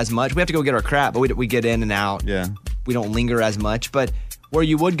stores as much. We have to go get our crap, but we get in and out. Yeah. We don't linger as much. But where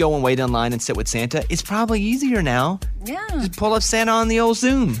you would go and wait in line and sit with Santa, it's probably easier now. Yeah. Just pull up Santa on the old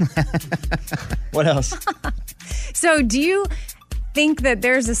Zoom. What else? So do you think that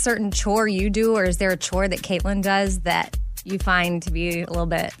there's a certain chore you do, or is there a chore that Caitlin does that you find to be a little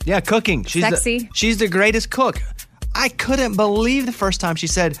bit cooking. sexy? She's the greatest cook. I couldn't believe the first time she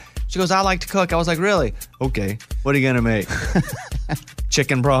goes, I like to cook. I was like, really? Okay. What are you going to make?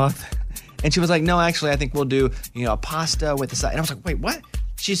 Chicken broth? And she was like, no, actually, I think we'll do, a pasta with the side. And I was like, wait, what?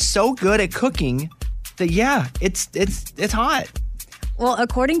 She's so good at cooking that, it's hot. Well,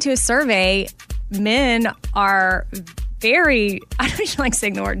 according to a survey, men are very, I don't even like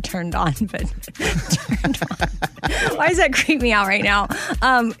saying the word turned on, but turned on. Why does that creep me out right now?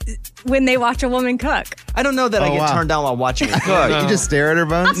 When they watch a woman cook. I don't know that I get turned on while watching her cook. You just stare at her,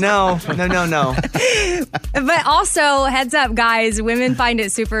 Bones? No. But also, heads up, guys, women find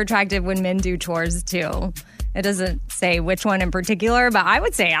it super attractive when men do chores too. It doesn't say which one in particular, but I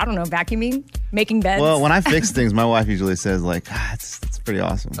would say, I don't know, vacuuming, making beds. Well, when I fix things, my wife usually says, like, it's pretty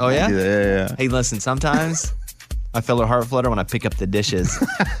awesome. Oh, yeah? Yeah. Hey, listen, sometimes I feel her heart flutter when I pick up the dishes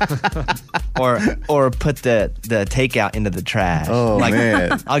or put the takeout into the trash. Oh,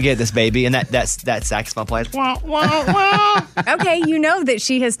 man. I'll get this, baby. And that saxophone plays. Okay, you know that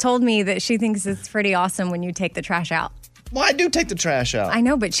she has told me that she thinks it's pretty awesome when you take the trash out. Well, I do take the trash out. I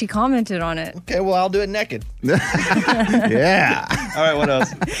know, but she commented on it. Okay, well, I'll do it naked. Yeah. All right, what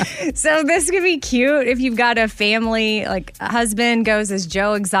else? So this could be cute if you've got a family, like a husband goes as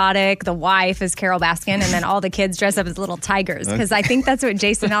Joe Exotic, the wife is Carol Baskin, and then all the kids dress up as little tigers. Because I think that's what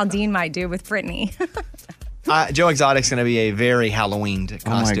Jason Aldean might do with Brittany. Joe Exotic's going to be a very Halloweened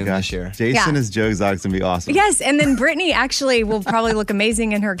costume this year. Jason as Joe Exotic's going to be awesome. Yes, and then Brittany actually will probably look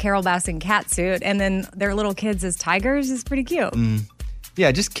amazing in her Carol Baskin cat suit, and then their little kids as tigers is pretty cute.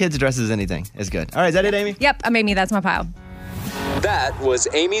 Yeah, just kids dressed as anything is good. All right, is that it, Amy? Yep, Amy, that's my pile. That was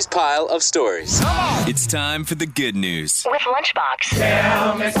Amy's pile of stories. It's time for the good news. With Lunchbox.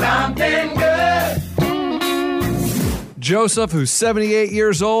 Tell me something good. Joseph, who's 78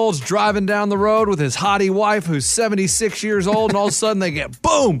 years old, is driving down the road with his hottie wife, who's 76 years old, and all of a sudden they get,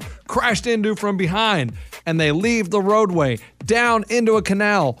 boom, crashed into from behind, and they leave the roadway down into a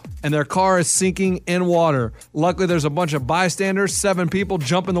canal, and their car is sinking in water. Luckily, there's a bunch of bystanders, 7 people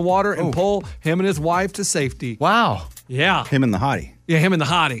jump in the water and pull him and his wife to safety. Wow. Yeah. Him and the hottie. Yeah, him and the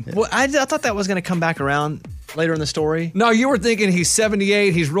hottie. Well, I thought that was going to come back around later in the story. No, you were thinking he's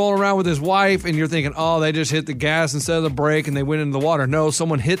 78, he's rolling around with his wife, and you're thinking, oh, they just hit the gas instead of the brake and they went into the water. No,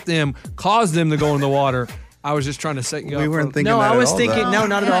 someone hit them, caused them to go in the water. I was just trying to set you up. We weren't thinking No, that I was at all, thinking, though. no,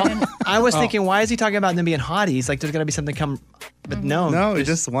 not at all. I was thinking, why is he talking about them being hotties? Like, there's going to be something come, but no. No, he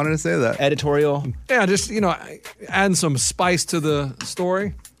just wanted to say that. Editorial. Yeah, just, adding some spice to the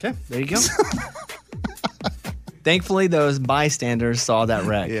story. Okay, there you go. Thankfully, those bystanders saw that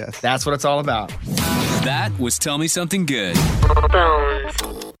wreck. Yes. That's what it's all about. That was Tell Me Something Good.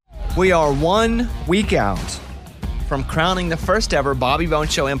 We are 1 week out from crowning the first ever Bobby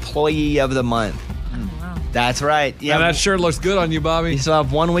Bones Show Employee of the Month. That's right. Yeah, that shirt looks good on you, Bobby. You still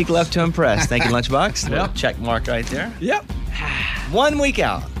have 1 week left to impress. Thank you, Lunchbox. Yep. Check mark right there. Yep. 1 week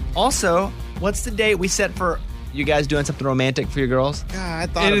out. Also, what's the date we set for you guys doing something romantic for your girls? Yeah, I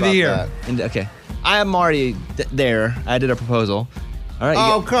thought End of the about year. that. Okay. I am already there. I did a proposal. All right.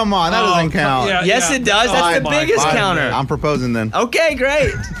 Oh, come on. That doesn't count. Yes, it does. That's the biggest counter. I'm proposing then. Okay,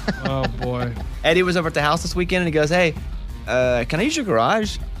 great. Oh, boy. Eddie was over at the house this weekend, and he goes, hey, can I use your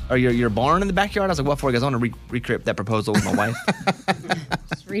garage? Or your barn in the backyard? I was like, what for? He goes, I want to recrypt that proposal with my wife.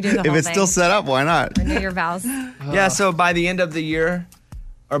 Just redo the If whole it's still thing. set up, why not? Renew your vows. Yeah, so by the end of the year,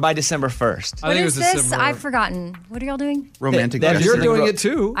 or by December 1st. What is this? I've forgotten. What are y'all doing? Romantic. That- You're December- doing it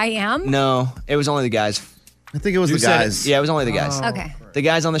too. I am? No, it was only the guys. I think it was You the said it. guys. Yeah, it was only the guys. Okay. The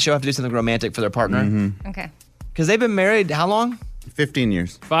guys on the show have to do something romantic for their partner. Okay. Because they've been married how long? 15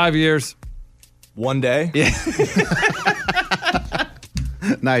 years. 5 years. 1 day. Yeah.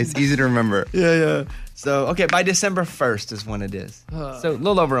 Nice. Easy to remember. Yeah. So, okay, by December 1st is when it is. So, a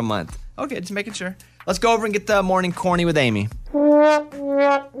little over a month. Okay, just making sure. Let's go over and get the morning corny with Amy.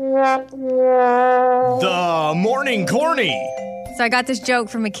 The morning corny. So I got this joke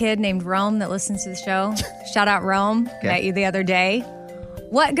from a kid named Rome that listens to the show. Shout out Rome. Met you the other day.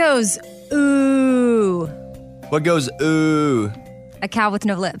 What goes ooh? What goes ooh? A cow with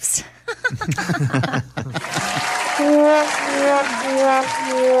no lips.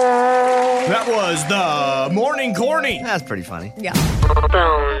 That was the morning corny. That's pretty funny. Yeah.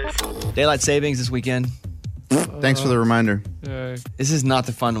 Daylight savings this weekend. Thanks for the reminder. This is not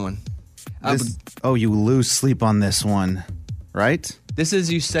the fun one. You lose sleep on this one, right? This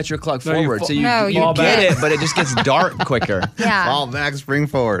is you set your clock No, you forward, fa- so you No, you get get it, but it just gets dark quicker. Yeah. Fall back, spring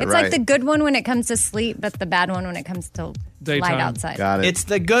forward. It's right. like the good one when it comes to sleep, but the bad one when it comes to light outside. Got it. It's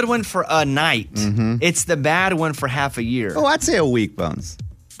the good one for a night. Mhm. It's the bad one for half a year. Oh, I'd say a week, Bones.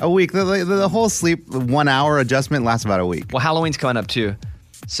 A week. The whole sleep 1 hour adjustment lasts about a week. Well, Halloween's coming up too.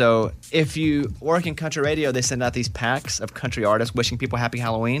 So if you work in country radio, they send out these packs of country artists wishing people happy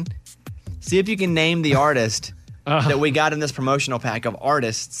Halloween. See if you can name the artist that we got in this promotional pack of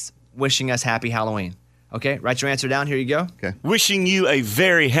artists wishing us happy Halloween. Okay, write your answer down. Here you go. Okay. Wishing you a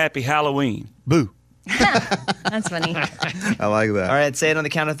very happy Halloween. Boo. That's funny. I like that. All right, say it on the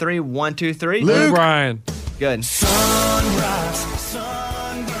count of 3. 1, 2, 3. Luke Bryan. Good.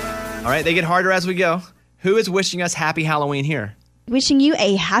 All right, they get harder as we go. Who is wishing us happy Halloween here? Wishing you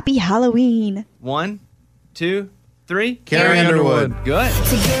a happy Halloween. 1, 2, 3. Carrie Underwood. Good.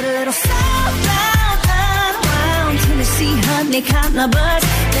 To get a little south, down, Tennessee, honey, count my bus.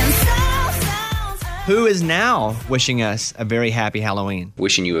 Then south. Who is now wishing us a very happy Halloween?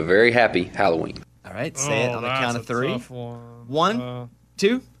 Wishing you a very happy Halloween. All right, say it on the count of 3. Tough one. 1,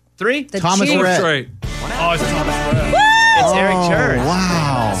 2, 3. Thomas Chief. Rhett. Straight. Oh, it's Thomas Rhett. It's Eric Church.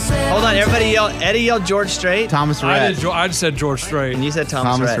 Wow. Hold on, everybody yelled. Eddie yelled George Strait. Thomas I Rhett. just said George Strait. And you said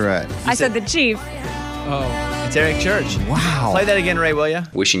Thomas Rhett. I said the chief. Oh. It's Eric Church. Wow. Play that again, Ray, will ya?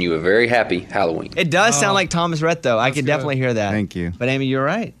 Wishing you a very happy Halloween. It does sound like Thomas Rhett, though. I could definitely hear that. Thank you. But Amy, you're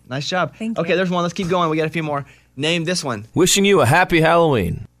right. Nice job. Thank you. Okay, there's one. Let's keep going. We got a few more. Name this one. Wishing you a happy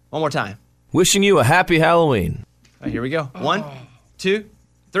Halloween. One more time. Wishing you a happy Halloween. All right, here we go. 1, 2,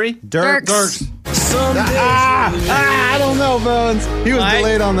 3. Dirks. I don't know, Bones. He was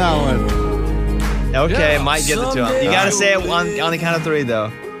delayed on that one. Okay, might get it to him. You got to say it on the count of 3,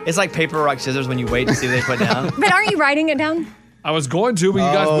 though. It's like paper, rock, scissors when you wait to see what they put down. But aren't you writing it down? I was going to, but you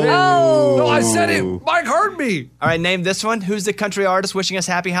guys. Oh. No, I said it. Mike heard me. All right, name this one. Who's the country artist wishing us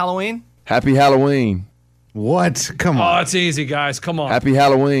happy Halloween? Happy Halloween. What? Come Oh, on. it's easy, guys. Come on. Happy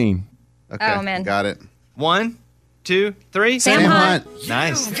Halloween. Okay, Oh, man. got it. 1, 2, 3. Sam Hunt.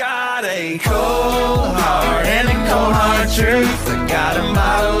 Nice. Got a cold heart and a cold hard truth. I got a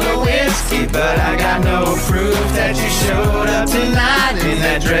bottle of whiskey, but I got no proof that you showed up tonight in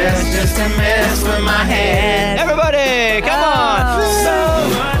that dress just to mess with my head. Everybody, come on. So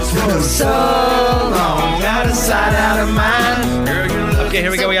much for so long, out of sight, out of mind. Girl, you look Okay,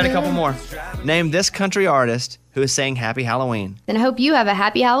 here we go. We got a couple more. Name this country artist who is saying happy Halloween. Then I hope you have a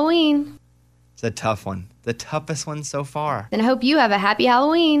happy Halloween. It's a tough one. The toughest one so far. Then I hope you have a happy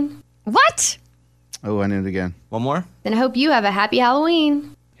Halloween. What? Oh, I need it again. One more. Then I hope you have a happy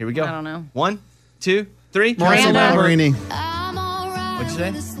Halloween. Here we go. I don't know. 1, 2, 3. Kelsey Miranda. Ballerini. What'd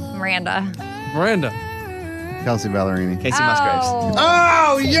you say? Miranda. Miranda. Kelsey Ballerini. Casey Musgraves.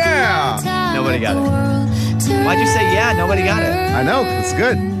 Oh, yeah. Nobody got it. Why'd you say yeah? Nobody got it. I know. It's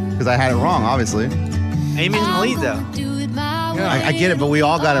good. Because I had it wrong, obviously. Amy's in the lead, though. I get it, but we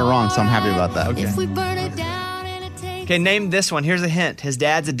all got it wrong, so I'm happy about that. Okay, name this one. Here's a hint. His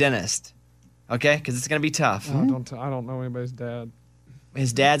dad's a dentist. Okay? Because it's going to be tough. I don't know anybody's dad.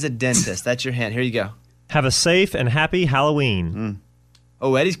 His dad's a dentist. That's your hint. Here you go. Have a safe and happy Halloween.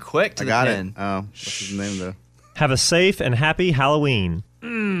 Oh, Eddie's quick to I the got pen. it. Oh, what's his name, though? Have a safe and happy Halloween.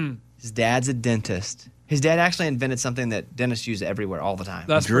 His dad's a dentist. His dad actually invented something that dentists use everywhere all the time.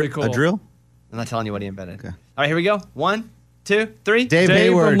 That's pretty cool. A drill? I'm not telling you what he invented. Okay. All right, here we go. 1, 2, 3. Dave Dave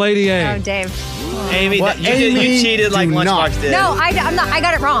Hayward. from Lady A. Oh, Dave. Amy, What? you Amy, cheated like do Lunchbox not. did. No, I'm not. I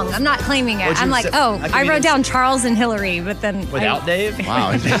got it wrong. I'm not claiming it. What'd you I'm like, say? oh, I I mean, wrote it's- down Charles and Hillary, but then Without Dave?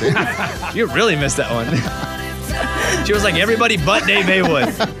 Wow, interesting. You really missed that one. She was like, everybody but Dave Haywood.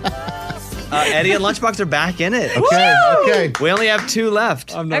 Eddie and Lunchbox are back in it. Okay. We only have 2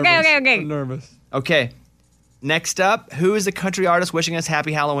 left. I'm nervous. Okay. I'm nervous. Okay. Next up, who is the country artist wishing us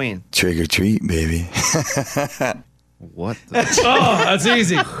happy Halloween? Trick or treat, baby. What the? Oh, that's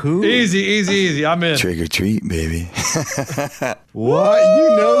easy. Easy. I'm in. Trick or treat, baby. What? You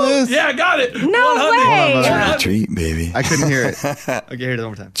know this? Yeah, I got it. No 100. way. Trick or treat, baby. I couldn't hear it. Okay, hear it one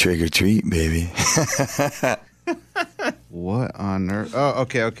more time. Trick or treat, baby. What on earth? Oh,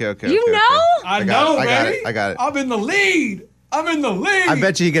 okay. You okay, know? okay. I got know, it, baby. I got it. I'm in the lead. I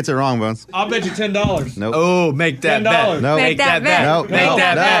bet you he gets it wrong, Bones. I'll bet you $10. Nope. Oh, make that bet. $10. No. Make that bet. No. Make No.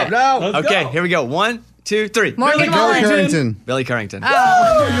 that bet. No. Let's Okay, go. here we go. 1, 2, 3. Morgan Billy Wallen. Currington. Billy Currington.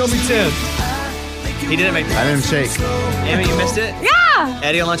 Oh, you owe me 10. He didn't make I that. didn't shake. Amy, you missed it? Yeah.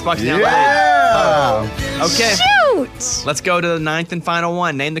 Eddie on Lunchbox is now Yeah. late. Okay. Shoot. Let's go to the 9th and final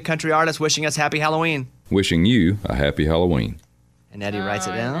one. Name the country artist wishing us happy Halloween. Wishing you a happy Halloween. And Eddie writes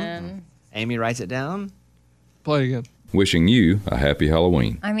it down. Amy writes it down. Play it again. Wishing you a happy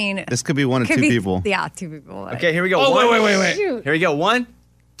Halloween. I mean, This could be one of could two be- people. Yeah, 2 people. Okay, here we go. Oh, One. wait. Shoot. Here we go. 1,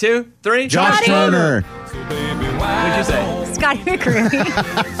 2, 3. Josh Turner. What'd you say? Scotty McCreery.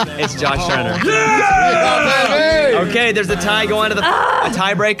 It's Josh Turner. Okay, there's a tie going to the a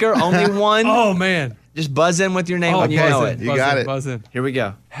tiebreaker. Only one. Oh, man. Just buzz in with your name when you okay. know it. You got it. Buzz in. Here we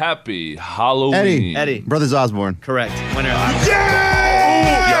go. Happy Halloween. Eddie. Brothers Osborne. Correct. Winner.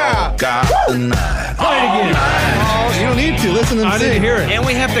 Yeah! Got the night. Play it again. Oh, you don't need to. Listen to them I sing. didn't hear it. And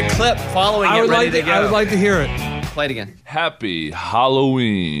we have the clip following I it would ready like to to, go. I would like to hear it. Play it again. Happy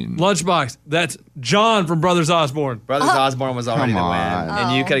Halloween. Lunchbox. That's John from Brothers Osborne. Brothers Osborne was already Come the win. on.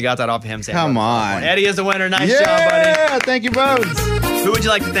 And you could have got that off him saying Come Brothers on. Osborne. Eddie is the winner. Nice Yeah! job, buddy. Thank you, Bones. Who would you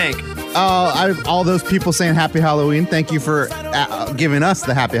like to thank? All those people saying Happy Halloween. Thank you for giving us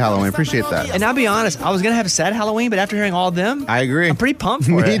the Happy Halloween. Appreciate that. And I'll be honest, I was going to have a sad Halloween, but after hearing all of them, I agree. I'm pretty pumped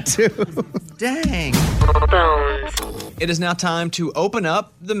for Me it. too. Dang. It is now time to open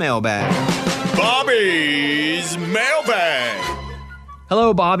up the mailbag. Bobby's Mailbag.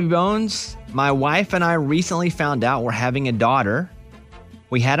 Hello, Bobby Bones. My wife and I recently found out we're having a daughter.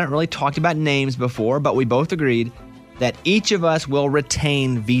 We hadn't really talked about names before, but we both agreed that each of us will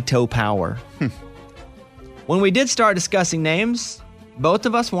retain veto power. When we did start discussing names, both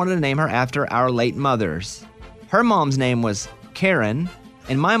of us wanted to name her after our late mothers. Her mom's name was Karen,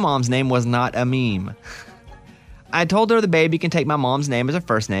 and my mom's name was not a meme. I told her the baby can take my mom's name as a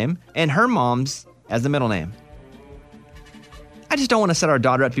first name and her mom's as the middle name. I just don't want to set our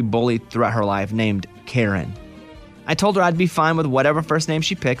daughter up to be bullied throughout her life named Karen. I told her I'd be fine with whatever first name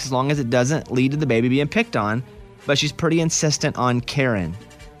she picks as long as it doesn't lead to the baby being picked on, but she's pretty insistent on Karen.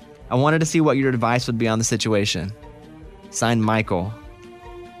 I wanted to see what your advice would be on the situation. Signed, Michael.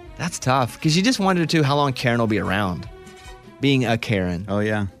 That's tough, because you just wondered, too, how long Karen will be around. Being a Karen. Oh,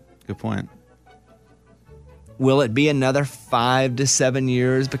 yeah. Good point. Will it be another 5 to 7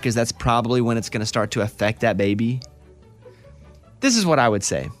 years? Because that's probably when it's going to start to affect that baby. This is what I would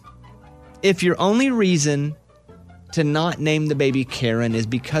say. If your only reason to not name the baby Karen is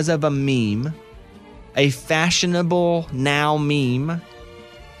because of a meme, a fashionable now meme,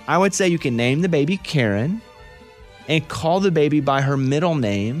 I would say you can name the baby Karen and call the baby by her middle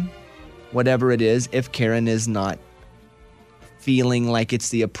name, whatever it is, if Karen is not feeling like it's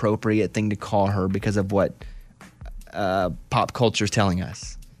the appropriate thing to call her because of what pop culture is telling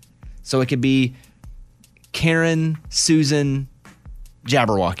us. So it could be Karen Susan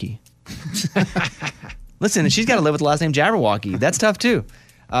Jabberwocky. Listen, she's got to live with the last name Jabberwocky. That's tough too.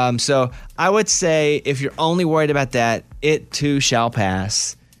 So I would say if you're only worried about that, it too shall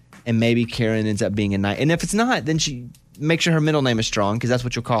pass. And maybe Karen ends up being a night. And if it's not, then she make sure her middle name is strong because that's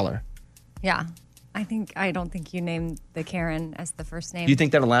what you'll call her. Yeah. I don't think you named the Karen as the first name. Do you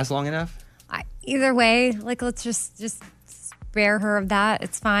think that'll last long enough? Either way, like let's just spare her of that.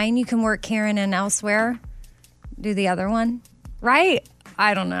 It's fine. You can work Karen in elsewhere. Do the other one. Right?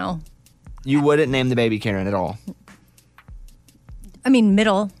 I don't know. You wouldn't name the baby Karen at all. I mean,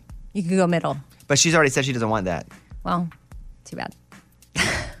 middle. You could go middle. But she's already said she doesn't want that. Well, too bad.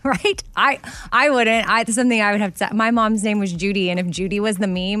 Right? I wouldn't. It's something I would have to say. My mom's name was Judy, and if Judy was the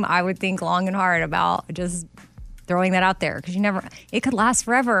meme, I would think long and hard about just throwing that out there because it could last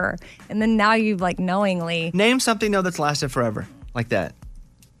forever. And then now you like knowingly. Name something, though, that's lasted forever like that.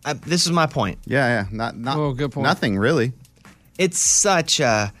 This is my point. Yeah. Not good point. Nothing really. It's such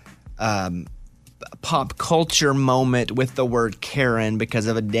a pop culture moment with the word Karen because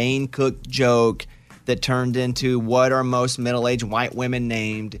of a Dane Cook joke that turned into what are most middle-aged white women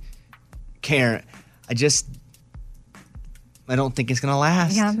named Karen. I don't think it's going to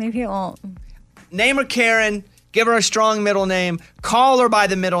last. Yeah, maybe it won't. Name her Karen, give her a strong middle name, call her by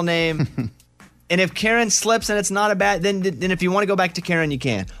the middle name. And if Karen slips and it's not a bad, then if you want to go back to Karen, you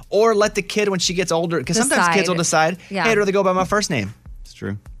can. Or let the kid when she gets older, because sometimes kids will decide, Yeah. hey, I'd rather go by my first name. It's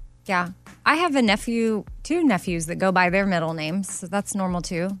true. Yeah. I have two nephews that go by their middle names, so that's normal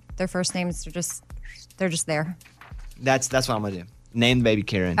too. Their first names are they're just there. That's what I'm gonna do. Name the baby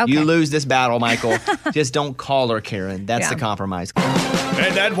Karen. Okay. You lose this battle, Michael. Just don't call her Karen. That's the compromise.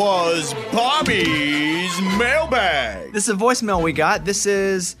 And that was Bobby's mailbag. This is a voicemail we got. This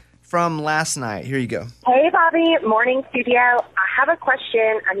is from last night. Here you go. Hey, Bobby. Morning, studio. I have a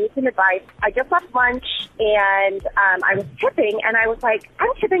question. I need some advice. I just left lunch, and I was tipping, and I was like,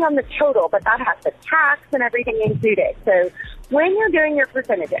 I'm tipping on the total, but that has the tax and everything included. So when you're doing your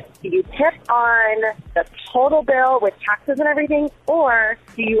percentages, do you tip on the total bill with taxes and everything, or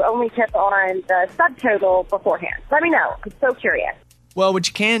do you only tip on the subtotal beforehand? Let me know. I'm so curious. Well, what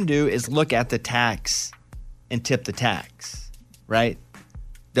you can do is look at the tax and tip the tax, right?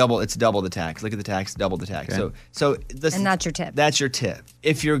 It's double the tax. Look at the tax, double the tax. Okay. So this, And that's your tip. That's your tip.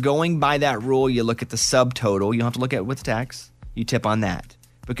 If you're going by that rule, you look at the subtotal. You don't have to look at with the tax. You tip on that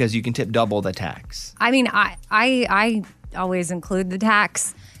because you can tip double the tax. I mean, I always include the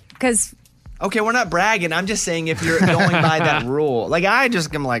tax because. Okay, we're not bragging. I'm just saying if you're going by that rule. Like I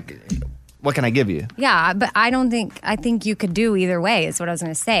just am like, what can I give you? Yeah, but I think you could do either way is what I was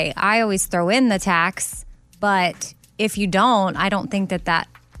going to say. I always throw in the tax, but if you don't, I don't think that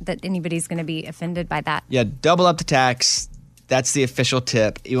anybody's going to be offended by that. Yeah, double up the tax. That's the official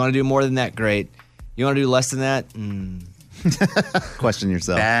tip. You want to do more than that, great. You want to do less than that? Question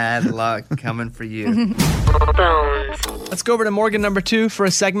yourself. Bad luck coming for you. Let's go over to Morgan number 2 for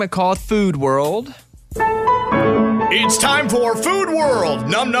a segment called Food World. It's time for Food World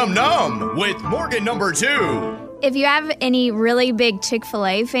Num Num Num with Morgan number 2. If you have any really big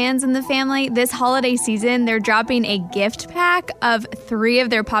Chick-fil-A fans in the family, this holiday season, they're dropping a gift pack of 3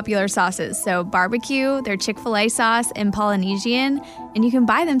 of their popular sauces. So barbecue, their Chick-fil-A sauce, and Polynesian. And you can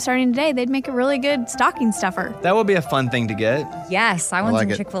buy them starting today. They'd make a really good stocking stuffer. That would be a fun thing to get. Yes, I want like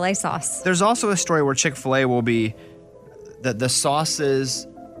some it. Chick-fil-A sauce. There's also a story where Chick-fil-A will be the sauces.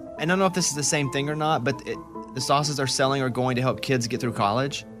 I don't know if this is the same thing or not, but the sauces they're selling are going to help kids get through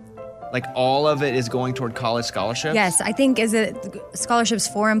college. Like all of it is going toward college scholarships. Yes, I think, is it scholarships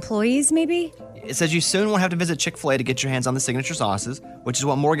for employees maybe? It says you soon won't have to visit Chick-fil-A to get your hands on the signature sauces, which is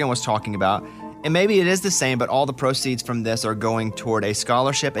what Morgan was talking about. And maybe it is the same, but all the proceeds from this are going toward a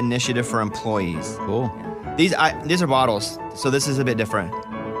scholarship initiative for employees. Cool. These are bottles, so this is a bit different.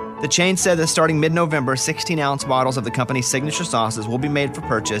 The chain said that starting mid-November, 16-ounce bottles of the company's signature sauces will be made for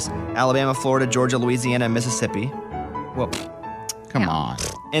purchase. Alabama, Florida, Georgia, Louisiana, and Mississippi. Well, come on.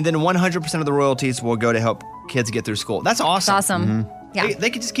 And then 100% of the royalties will go to help kids get through school. That's awesome. That's awesome. Yeah. They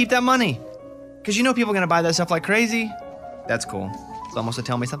could just keep that money. Because you know people are going to buy that stuff like crazy. That's cool. It's almost to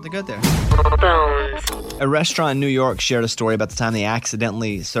tell me something good there. A restaurant in New York shared a story about the time they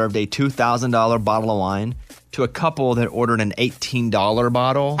accidentally served a $2,000 bottle of wine to a couple that ordered an $18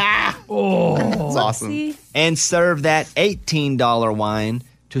 bottle. Oh, that's awesome. And served that $18 wine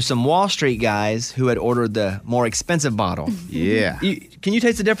to some Wall Street guys who had ordered the more expensive bottle. Yeah. Can you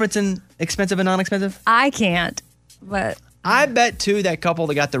taste the difference in expensive and non-expensive? I can't, but I bet, too, that couple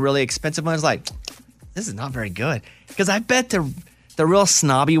that got the really expensive one is like, this is not very good. Because I bet the real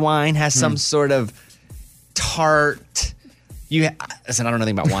snobby wine has some sort of tart. Listen, I don't know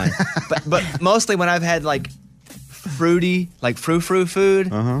anything about wine. but mostly when I've had, like, fruity, like frou-frou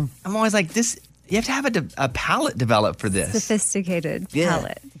food, I'm always like, this... You have to have a palate developed for this. sophisticated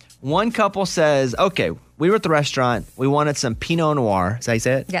palate. One couple says, okay, we were at the restaurant. We wanted some Pinot Noir. Is that how you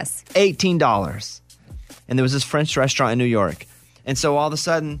say it? Yes. $18. And there was this French restaurant in New York. And so all of a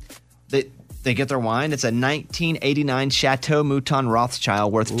sudden, they get their wine. It's a 1989 Chateau Mouton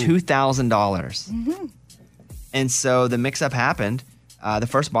Rothschild worth $2,000. And so the mix-up happened. The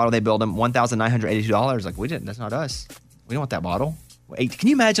first bottle, they billed them $1,982. Like, we didn't. That's not us. We don't want that bottle. Can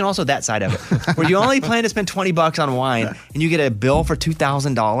you imagine also that side of it? Where you only plan to spend $20 on wine and you get a bill for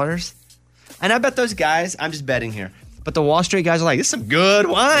 $2,000? And I bet those guys, I'm just betting here, but the Wall Street guys are like, this is some good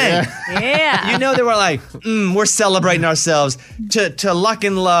wine. Yeah. You know, they were like, we're celebrating ourselves to luck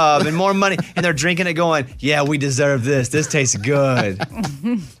and love and more money. And they're drinking it going, yeah, we deserve this. This tastes good.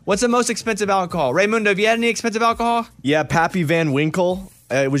 What's the most expensive alcohol? Raymundo, have you had any expensive alcohol? Yeah, Pappy Van Winkle.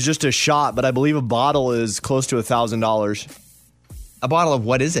 It was just a shot, but I believe a bottle is close to $1,000. A bottle of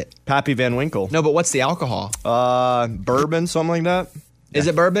what is it? Pappy Van Winkle. No, but what's the alcohol? Bourbon, something like that. Is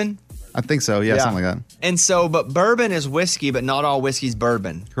it bourbon? I think so. Yeah, something like that. And so, but bourbon is whiskey, but not all whiskey's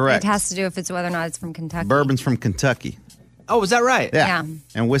bourbon. Correct. It has to do if it's whether or not it's from Kentucky. Bourbon's from Kentucky. Oh, is that right? Yeah.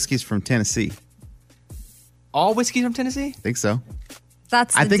 And whiskey's from Tennessee. All whiskey from Tennessee? I think so.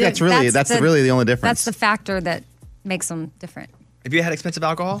 That's really the only difference. That's the factor that makes them different. Have you had expensive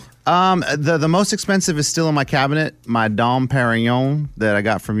alcohol? The most expensive is still in my cabinet. My Dom Perignon that I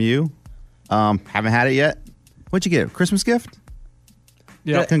got from you. Haven't had it yet. What'd you get? Christmas gift?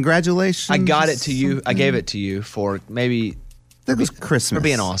 Yeah. Congratulations. I got it to you. I gave it to you for maybe It was Christmas. for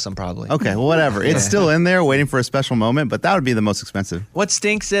being awesome, probably. Okay, well, whatever. It's still in there waiting for a special moment, but that would be the most expensive. What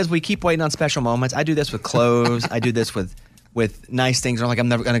stinks is we keep waiting on special moments. I do this with clothes. I do this with nice things. I'm like, I'm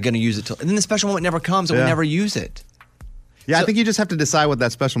never going to use it till, and then the special moment never comes, and we never use it. Yeah, I think you just have to decide what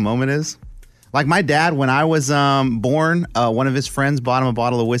that special moment is. Like my dad, when I was born, one of his friends bought him a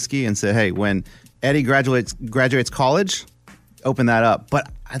bottle of whiskey and said, "Hey, when Eddie graduates college, open that up." But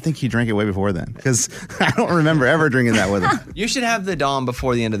I think he drank it way before then because I don't remember ever drinking that with him. You should have the Dom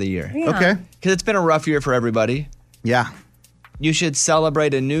before the end of the year. Yeah. Okay. Because it's been a rough year for everybody. Yeah. You should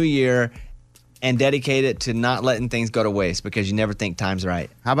celebrate a new year and dedicate it to not letting things go to waste because you never think time's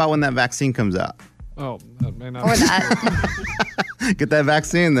right. How about when that vaccine comes out? Oh, that may not. Or that. Get that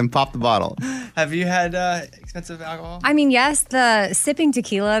vaccine, then pop the bottle. Have you had expensive alcohol? I mean, yes, the sipping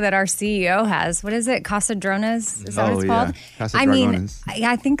tequila that our CEO has. What is it? Casadronas? Is that what it's called? I mean, Casadronas.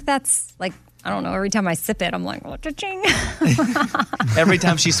 I think that's like, I don't know. Every time I sip it, I'm like, oh, cha-ching. Every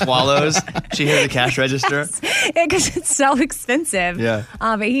time she swallows, she hears the cash register. Because it's so expensive. Yeah.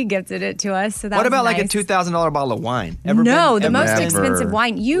 But he gifted it to us. So that What was about nice. like a $2,000 bottle of wine? The Ever most been- expensive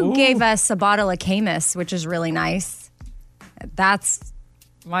wine. You gave us a bottle of Camus, which is really nice. That's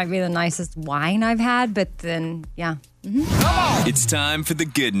might be the nicest wine I've had, but then, yeah. Mm-hmm. It's time for the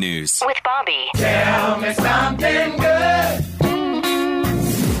good news. With Bobby. Tell me something good.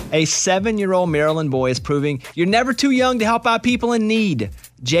 A 7-year-old Maryland boy is proving you're never too young to help out people in need.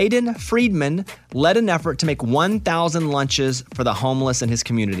 Jaden Friedman led an effort to make 1,000 lunches for the homeless in his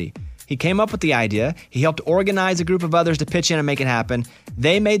community. He came up with the idea. He helped organize a group of others to pitch in and make it happen.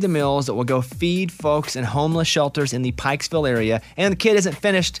 They made the meals that will go feed folks in homeless shelters in the Pikesville area. And the kid isn't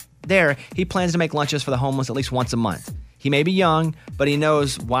finished there. He plans to make lunches for the homeless at least once a month. He may be young, but he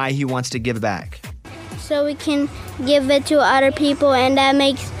knows why he wants to give back. So we can give it to other people, and that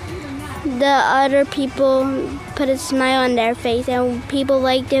makes the other people put a smile on their face, and people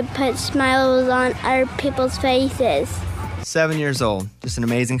like to put smiles on other people's faces. 7 years old. Just an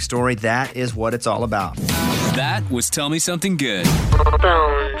amazing story. That is what it's all about. That was Tell Me Something Good.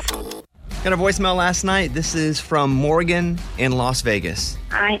 Got a voicemail last night. This is from Morgan in Las Vegas.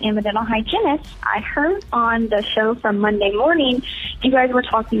 I am a dental hygienist. I heard on the show from Monday morning, you guys were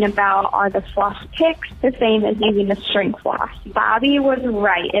talking about, are the floss picks the same as using the string floss? Bobby was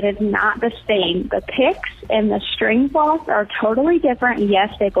right. It is not the same. The picks and the string floss are totally different.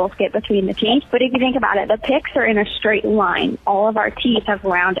 Yes, they both get between the teeth. But if you think about it, the picks are in a straight line. All of our teeth have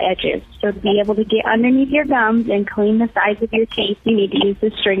round edges. So to be able to get underneath your gums and clean the sides of your teeth, you need to use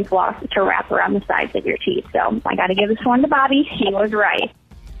the string floss to wrap around the sides of your teeth. So I got to give this one to Bobby. He was right.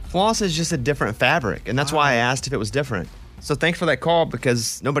 Floss is just a different fabric, and that's why I asked if it was different. So thanks for that call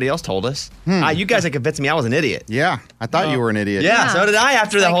because nobody else told us. You guys have convinced me I was an idiot. Yeah, I thought you were an idiot. Yeah, so did I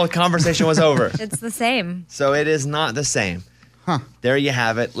after the whole conversation was over. It's the same. So it is not the same. Huh. There you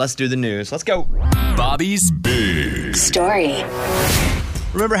have it. Let's do the news. Let's go. Bobby's Big Story.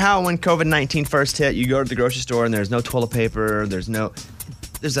 Remember how when COVID-19 first hit, you go to the grocery store and there's no toilet paper, there's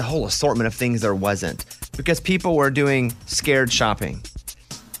a whole assortment of things there wasn't because people were doing scared shopping.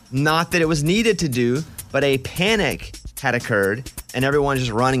 Not that it was needed to do, but a panic had occurred and everyone just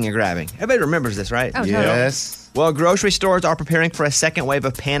running and grabbing. Everybody remembers this, right? Oh, Yes. Well, grocery stores are preparing for a second wave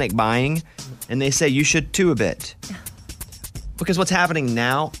of panic buying, and they say you should too a bit. Because what's happening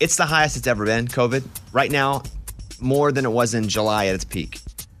now, it's the highest it's ever been, COVID. Right now, more than it was in July at its peak.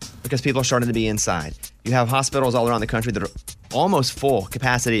 Because people are starting to be inside. You have hospitals all around the country that are almost full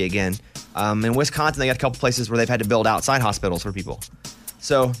capacity again. In Wisconsin, they got a couple places where they've had to build outside hospitals for people.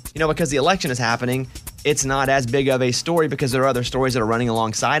 So, because the election is happening, it's not as big of a story because there are other stories that are running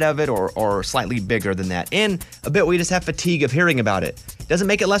alongside of it or slightly bigger than that. And a bit, we just have fatigue of hearing about it. Doesn't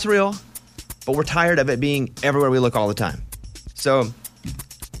make it less real, but we're tired of it being everywhere we look all the time. So,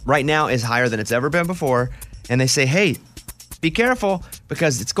 right now is higher than it's ever been before. And they say, hey, be careful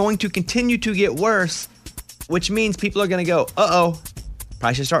because it's going to continue to get worse, which means people are going to go, uh-oh.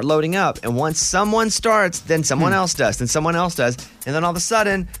 Probably should start loading up. And once someone starts, then someone else does, then someone else does. And then all of a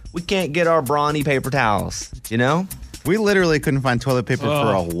sudden, we can't get our brawny paper towels, We literally couldn't find toilet paper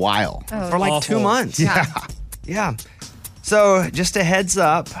for a while. For like 2 months. Yeah. So just a heads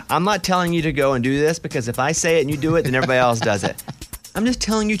up, I'm not telling you to go and do this because if I say it and you do it, then everybody else does it. I'm just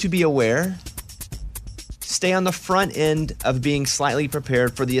telling you to be aware. Stay on the front end of being slightly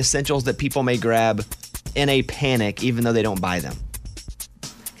prepared for the essentials that people may grab in a panic, even though they don't buy them.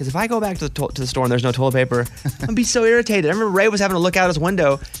 Because if I go back to the store and there's no toilet paper, I'm going to be so irritated. I remember Ray was having to look out his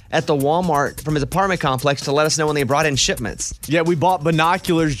window at the Walmart from his apartment complex to let us know when they brought in shipments. Yeah, we bought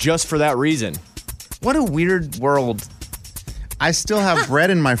binoculars just for that reason. What a weird world. I still have bread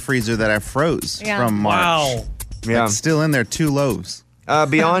in my freezer that I froze Yeah. from March. Wow. Yeah. It's still in there, 2 loaves.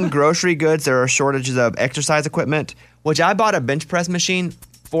 Beyond grocery goods, there are shortages of exercise equipment, which I bought a bench press machine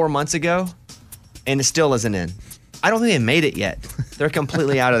 4 months ago, and it still isn't in. I don't think they made it yet. They're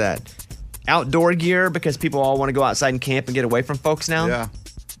completely out of that. Outdoor gear, because people all want to go outside and camp and get away from folks now. Yeah.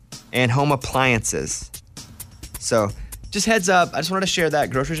 And home appliances. So, just heads up, I just wanted to share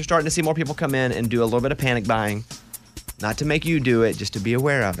that. Groceries are starting to see more people come in and do a little bit of panic buying. Not to make you do it, just to be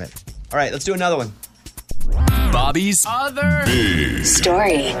aware of it. All right, let's do another one. Bobby's Other Big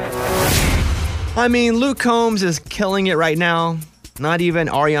Story. I mean, Luke Combs is killing it right now. Not even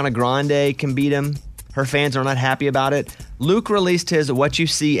Ariana Grande can beat him. Her fans are not happy about it. Luke released his What You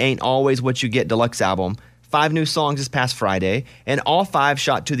See Ain't Always What You Get deluxe album. 5 new songs this past Friday, and all 5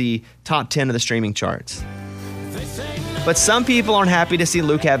 shot to the top 10 of the streaming charts. But some people aren't happy to see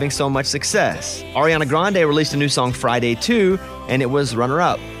Luke having so much success. Ariana Grande released a new song Friday too, and it was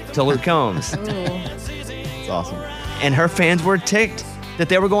runner-up to Luke Combs. It's awesome. And her fans were ticked that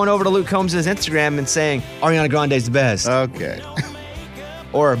they were going over to Luke Combs' Instagram and saying, Ariana Grande's the best. Okay.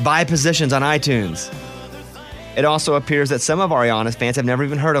 Or buy positions on iTunes. It also appears that some of Ariana's fans have never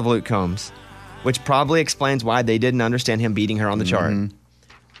even heard of Luke Combs, which probably explains why they didn't understand him beating her on the chart.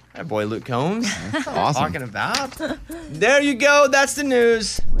 That boy Luke Combs. That's what I'm talking about. There you go. That's the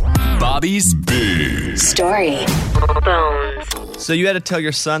news. Bobby's Big Story. So you had to tell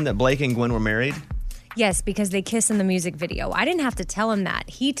your son that Blake and Gwen were married? Yes, because they kiss in the music video. I didn't have to tell him that.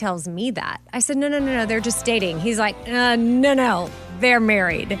 He tells me that. I said, no, they're just dating. He's like, no, they're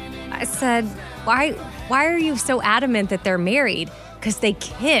married. I said, why are you so adamant that they're married? Because they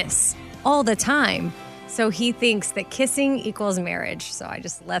kiss all the time. So he thinks that kissing equals marriage. So I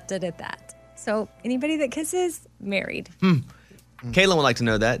just left it at that. So anybody that kisses, married. Caitlin would like to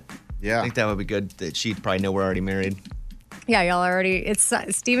know that. Yeah. I think that would be good that she'd probably know we're already married. Yeah, y'all already. It's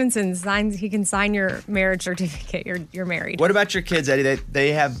Stevenson signs. He can sign your marriage certificate. You're married. What about your kids, Eddie?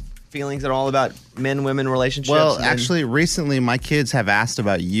 They have feelings at all about men-women relationships? Well, actually, recently my kids have asked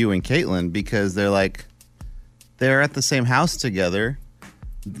about you and Caitlin because they're at the same house together.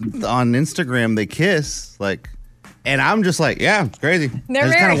 On Instagram, they kiss, and I'm just like, yeah, it's crazy. They're I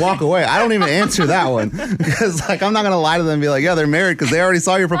just kind married. of walk away. I don't even answer that one because, I'm not going to lie to them and be like, yeah, they're married because they already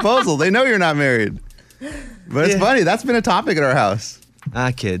saw your proposal. They know you're not married. But it's funny. That's been a topic at our house.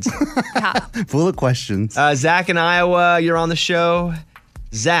 Kids. Full of questions. Zach in Iowa, you're on the show.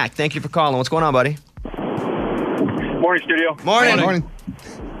 Zach, thank you for calling. What's going on, buddy? Morning, studio. Morning.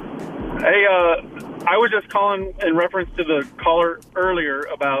 Hey, I was just calling in reference to the caller earlier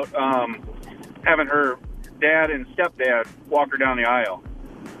about having her dad and stepdad walk her down the aisle.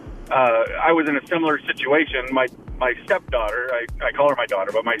 I was in a similar situation. My stepdaughter, I call her my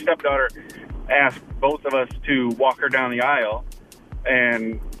daughter, but my stepdaughter asked both of us to walk her down the aisle.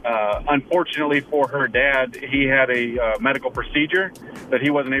 And unfortunately for her dad, he had a medical procedure that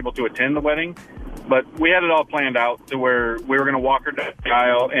he wasn't able to attend the wedding. But we had it all planned out to where we were going to walk her down the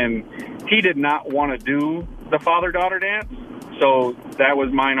aisle, and he did not want to do the father-daughter dance. So that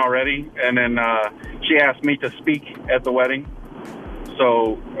was mine already. And then she asked me to speak at the wedding.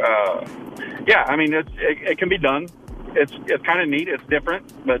 So, yeah, I mean, it can be done. It's kind of neat. It's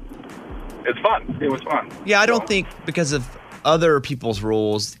different, but it's fun. It was fun. Yeah, I don't think because of other people's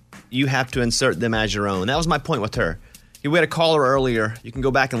rules, you have to insert them as your own. That was my point with her. We had a caller earlier. You can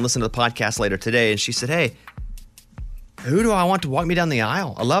go back and listen to the podcast later today. And she said, hey, who do I want to walk me down the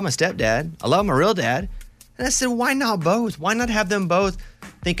aisle? I love my stepdad. I love my real dad. And I said, why not both? Why not have them both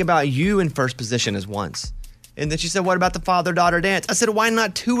think about you in first position as once? And then she said, what about the father-daughter dance? I said, why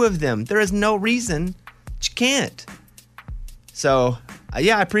not 2 of them? There is no reason that you can't. So,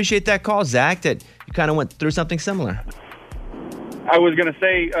 yeah, I appreciate that call, Zach, that you kind of went through something similar. I was going to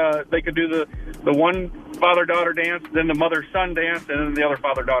say they could do the one father-daughter dance, then the mother-son dance, and then the other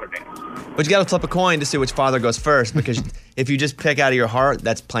father-daughter dance. But you got to flip a coin to see which father goes first, because if you just pick out of your heart,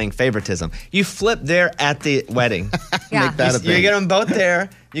 that's playing favoritism. You flip there at the wedding. Yeah. Make that a You thing. get them both there.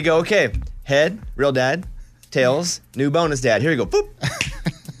 You go, okay, head, real dad, tails, new bonus dad. Here you go. Boop.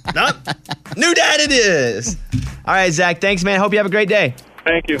 Nope. New dad it is. All right, Zach, thanks, man. Hope you have a great day.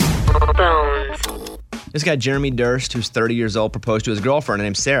 Thank you. This guy, Jeremy Durst, who's 30 years old, proposed to his girlfriend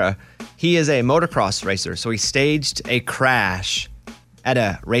named Sarah. He is a motocross racer, so he staged a crash at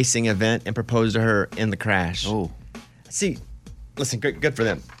a racing event and proposed to her in the crash. Oh. See, listen, good for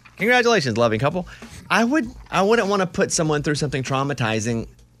them. Congratulations, loving couple. I wouldn't want to put someone through something traumatizing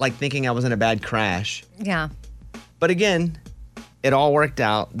like thinking I was in a bad crash. Yeah. But again, it all worked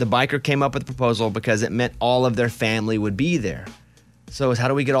out. The biker came up with the proposal because it meant all of their family would be there. So it's how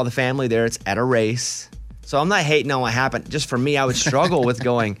do we get all the family there? It's at a race. So I'm not hating on what happened. Just for me, I would struggle with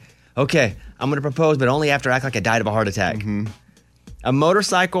going, okay, I'm going to propose, but only after I act like I died of a heart attack. Mm-hmm. A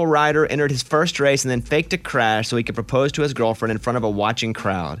motorcycle rider entered his first race and then faked a crash so he could propose to his girlfriend in front of a watching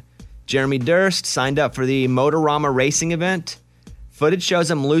crowd. Jeremy Durst signed up for the Motorama racing event. Footage shows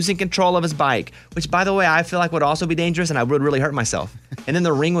him losing control of his bike, which, by the way, I feel like would also be dangerous and I would really hurt myself. And then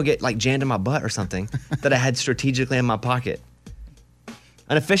the ring would get like jammed in my butt or something that I had strategically in my pocket.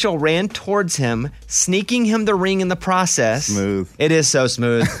 An official ran towards him, sneaking him the ring in the process. Smooth. It is so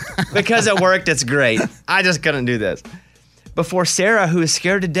smooth. Because it worked, it's great. I just couldn't do this. Before Sarah, who is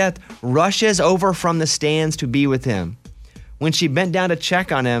scared to death, rushes over from the stands to be with him. When she bent down to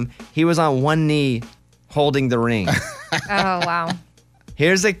check on him, he was on one knee holding the ring. Oh, wow.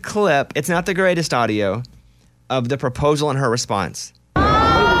 Here's a clip, it's not the greatest audio, of the proposal and her response. Will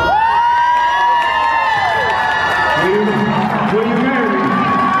you marry me?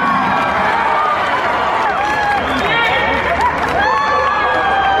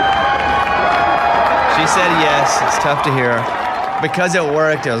 She said yes. It's tough to hear. Because it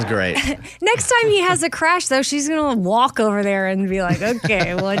worked, it was great. Next time he has a crash, though, she's going to walk over there and be like,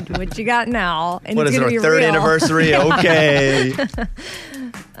 okay, what you got now? And What it's is it, gonna our be third real. anniversary? Okay.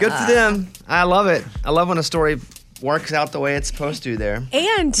 Good for them. I love it. I love when a story works out the way it's supposed to there.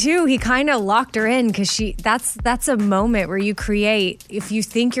 And too, he kind of locked her in because that's a moment where you create, if you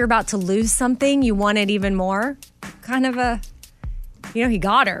think you're about to lose something, you want it even more. Kind of he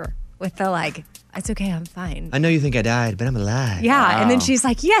got her with the like, it's okay, I'm fine. I know you think I died, but I'm alive. Yeah, Wow. and then she's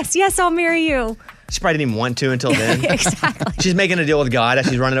like, yes, I'll marry you. She probably didn't even want to until then. Exactly. She's making a deal with God as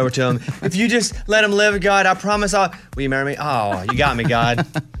she's running over to him. If you just let him live, God, I promise will you marry me? Oh, you got me, God.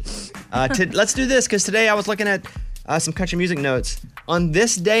 Let's do this, because today I was looking at some country music notes. On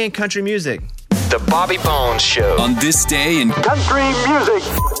this day in country music. The Bobby Bones Show. On this day in country music.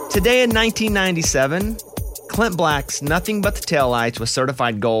 Today in 1997, Clint Black's Nothing But the Taillights was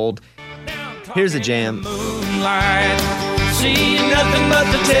certified gold. Here's a jam. Moonlight, see nothing but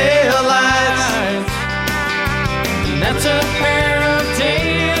the taillights. And that's a pair of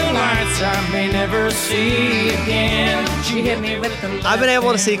taillights I may never see again. She hit me with the I've been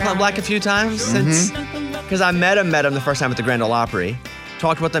able to see Clint Black a few times since, because I met him the first time at the Grand Ole Opry.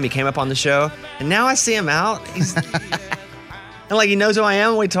 Talked with him, he came up on the show, and now I see him out. He's and like he knows who I am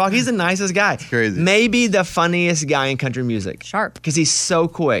when we talk. He's the nicest guy. Crazy. Maybe the funniest guy in country music. Sharp. Because he's so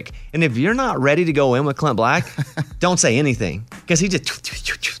quick. And if you're not ready to go in with Clint Black, don't say anything. Because he just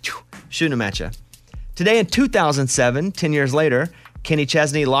shooting him at you. Today in 2007, 10 years later, Kenny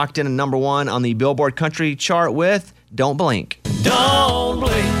Chesney locked in a #1 on the Billboard Country chart with Don't Blink. Don't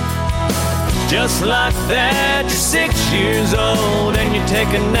blink. Just like that, you're 6 years old and you take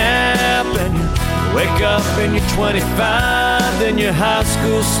a nap and you wake up and you're 25. Then your high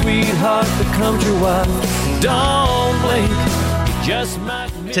school sweetheart becomes your wife. Don't blink. You just might.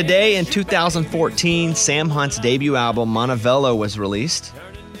 Today in 2014, Sam Hunt's debut album, Montevello, was released.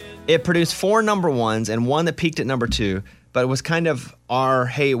 It produced 4 #1s and one that peaked at #2, but it was kind of our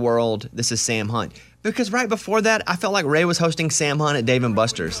Hey World, this is Sam Hunt. Because right before that, I felt like Ray was hosting Sam Hunt at Dave &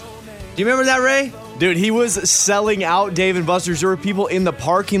 Buster's. Do you remember that, Ray? Dude, he was selling out Dave & Buster's. There were people in the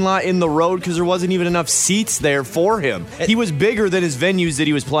parking lot, in the road, because there wasn't even enough seats there for him. He was bigger than his venues that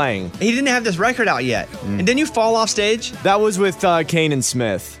he was playing. He didn't have this record out yet. And didn't you fall off stage? That was with Kane and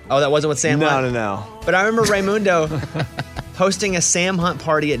Smith. Oh, that wasn't with Sam Hunt? No. But I remember Raymundo hosting a Sam Hunt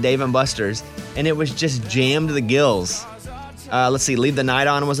party at Dave & Buster's, and it was just jammed to the gills. Let's see, Leave the Night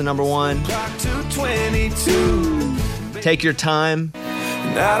On was a #1. 22. Take Your Time.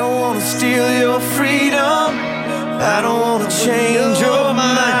 And I don't want to steal your freedom. I don't want to change your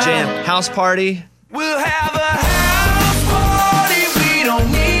mind. Jam. House Party. We'll have a house party. We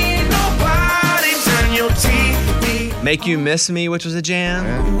don't need nobody. Turn your TV. Make You Miss Me, which was a jam.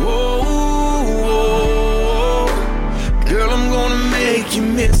 Whoa, whoa, whoa. Girl, I'm gonna make you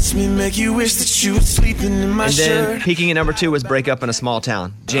miss me. Make you wish that you were sleeping in my And then shirt. peaking at #2 was Break Up in a Small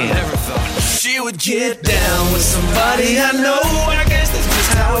Town. Jam. She would get down with somebody I know. I guess that's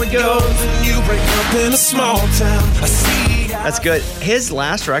just how it goes when you break up in a small town. I see. That's good. His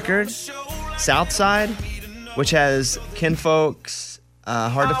last record, Southside, which has Kinfolk's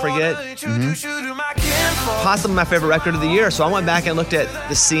Hard to Forget. Possibly my favorite record of the year. So I went back and looked at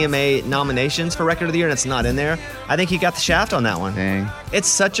the CMA nominations for record of the year, and it's not in there. I think he got the shaft on that one. Dang. It's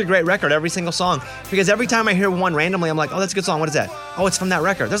such a great record, every single song. Because every time I hear one randomly, I'm like, oh, that's a good song. What is that? Oh, it's from that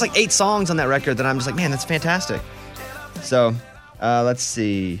record. There's like 8 songs on that record that I'm just like, man, that's fantastic. So, let's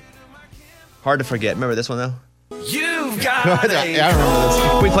see. Hard to Forget. Remember this one, though? You've got I remember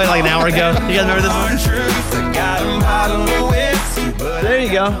this. We played like an hour ago. You guys remember this one? There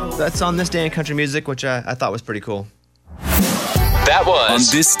there you go. That's on this day in country music, which I thought was pretty cool. That was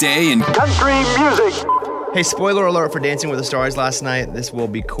On This Day in Country Music. Hey, spoiler alert for Dancing with the Stars last night. This will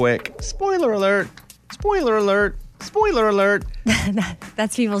be quick. Spoiler alert. Spoiler alert. Spoiler alert.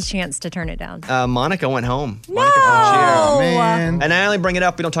 That's people's chance to turn it down. Monica went home. No! Monica from Cheer. Oh, man. And I only bring it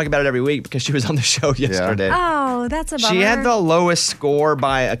up. We don't talk about it every week because she was on the show yesterday. Oh, that's a bummer. She had the lowest score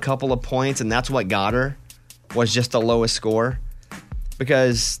by a couple of points, and that's what got her, was just the lowest score.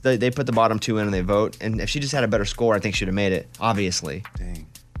 Because they put the bottom two in and they vote. And if she just had a better score, I think she'd have made it, obviously. Dang.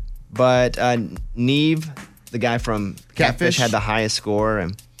 But Neve, the guy from Catfish, had the highest score,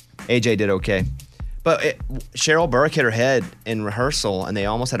 and AJ did okay. But Cheryl Burke hit her head in rehearsal, and they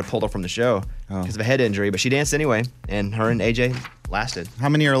almost had to pull her from the show because of a head injury. But she danced anyway, and her and AJ lasted. How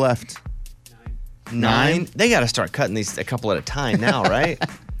many are left? 9? They got to start cutting these a couple at a time now, right?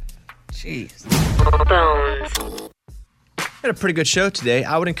 Jeez. We had a pretty good show today.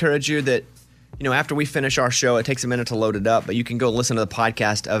 I would encourage you that, after we finish our show, it takes a minute to load it up, but you can go listen to the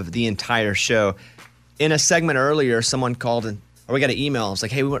podcast of the entire show. In a segment earlier, someone called or we got an email. It's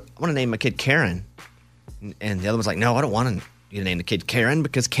like, hey, I want to name my kid Karen. And the other one's like, no, I don't want you to name the kid Karen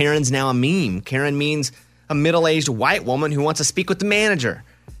because Karen's now a meme. Karen means a middle-aged white woman who wants to speak with the manager.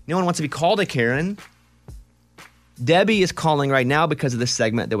 No one wants to be called a Karen. Debbie is calling right now because of this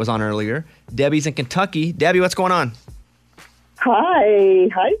segment that was on earlier. Debbie's in Kentucky. Debbie, what's going on? Hi,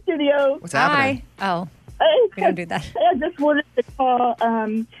 studio. What's happening? Oh, we don't do that. I just wanted to call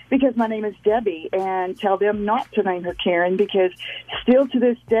because my name is Debbie and tell them not to name her Karen because still to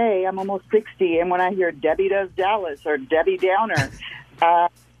this day, I'm almost 60, and when I hear Debbie Does Dallas or Debbie Downer, I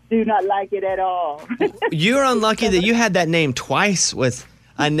do not like it at all. You're unlucky that you had that name twice with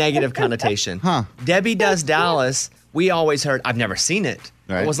a negative connotation. Huh. Debbie Does Dallas, we always heard, I've never seen it.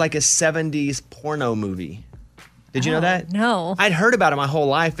 Right. It was like a 70s porno movie. Did you know that? No. I'd heard about it my whole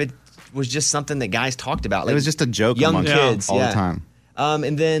life. It was just something that guys talked about. Like it was just a joke young amongst kids all the time.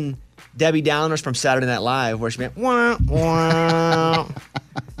 And then Debbie Downers from Saturday Night Live, where she went, wah, wah.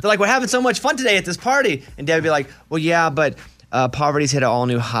 They're like, we're having so much fun today at this party. And Debbie would be like, well, yeah, but poverty's hit an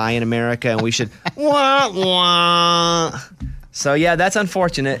all-new high in America, and we should wah, wah. So, yeah, that's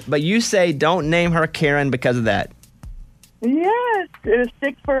unfortunate. But you say don't name her Karen because of that. Yes, it was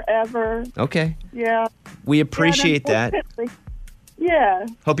stick forever. Okay. Yeah. We appreciate that. Yeah.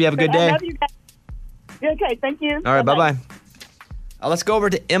 Hope you have a good But day. I love you guys. Okay, thank you. All right, bye-bye. Let's go over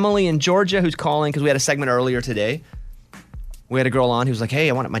to Emily in Georgia who's calling because we had a segment earlier today. We had a girl on who was like,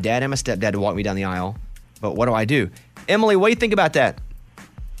 hey, I wanted my dad and my stepdad to walk me down the aisle, but what do I do? Emily, what do you think about that?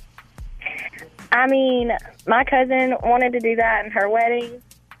 I mean, my cousin wanted to do that in her wedding,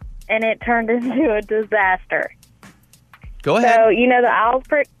 and it turned into a disaster. Go ahead. So,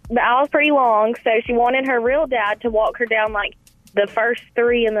 the aisle's pretty long, so she wanted her real dad to walk her down, like, the first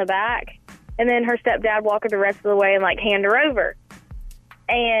 3 in the back, and then her stepdad walk her the rest of the way and, like, hand her over.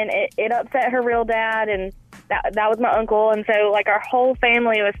 And it upset her real dad, and that was my uncle, and so, like, our whole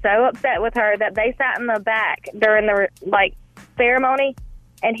family was so upset with her that they sat in the back during the, like, ceremony,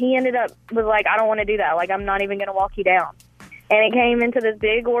 and he was like, I don't want to do that. Like, I'm not even going to walk you down. And it came into this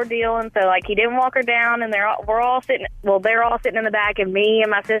big ordeal, and so, like, he didn't walk her down, and they're all sitting in the back, and me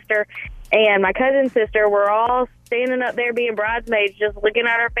and my sister and my cousin's sister were all standing up there being bridesmaids, just looking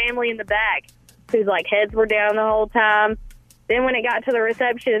at our family in the back, whose, like, heads were down the whole time. Then when it got to the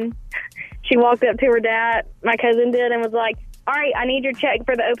reception, she walked up to her dad, my cousin did, and was like, all right, I need your check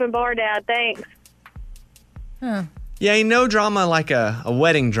for the open bar, Dad. Thanks. Huh. Yeah, no drama like a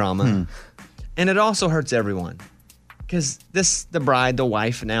wedding drama. And it also hurts everyone. Because the bride, the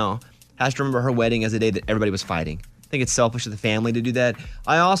wife now, has to remember her wedding as a day that everybody was fighting. I think it's selfish of the family to do that.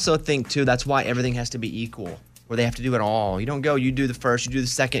 I also think, too, that's why everything has to be equal, where they have to do it all. You don't go, you do the first, you do the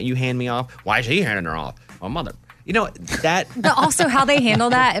second, you hand me off. Why is he handing her off? My mother. You know, that... But also how they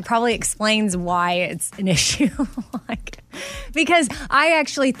handle that, it probably explains why it's an issue. Because I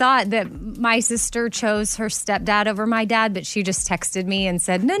actually thought that my sister chose her stepdad over my dad, but she just texted me and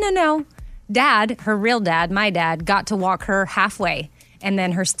said, no. Dad, her real dad, my dad, got to walk her halfway. And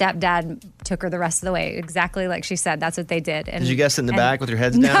then her stepdad took her the rest of the way, exactly like she said. That's what they did. And, did you guess in the back with your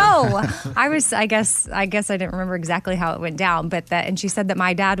heads down? No, I guess I didn't remember exactly how it went down, and she said that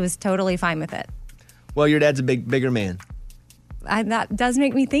my dad was totally fine with it. Well, your dad's a bigger man. That does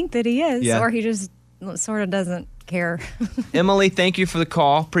make me think that he is, Yeah. or he just sort of doesn't care. Emily, thank you for the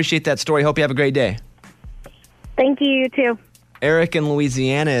call. Appreciate that story. Hope you have a great day. Thank you, you too. Eric in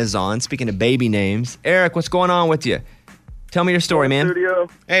Louisiana is on. Speaking of baby names, Eric, what's going on with you? Tell me your story, man. Studio.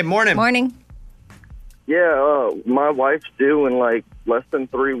 Hey, morning. Morning. Yeah, my wife's due in like less than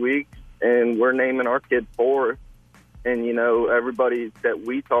 3 weeks, and we're naming our kid Forrest. And, everybody that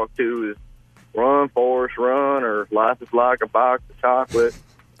we talk to is run, Forrest, run, or life is like a box of chocolate.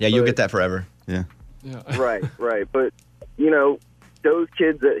 Yeah, you'll get that forever. Yeah. Right. But, those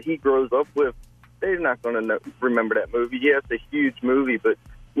kids that he grows up with, they're not going to remember that movie. Yeah, it's a huge movie, but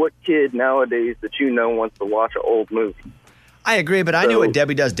what kid nowadays that wants to watch an old movie? I agree, but I knew what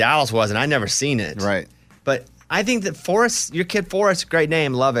Debbie Does Dallas was, and I never seen it. Right. But I think that Forrest, your kid Forrest, great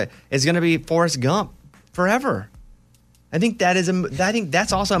name, love it, is going to be Forrest Gump forever. I think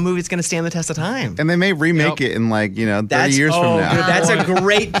that's also a movie that's going to stand the test of time. And they may remake it in 30 years from now. That's a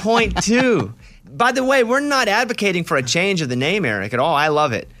great point, too. By the way, we're not advocating for a change of the name, Eric, at all. I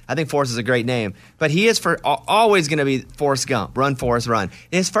love it. I think Forrest is a great name. But he is always going to be Forrest Gump. Run, Forrest, run.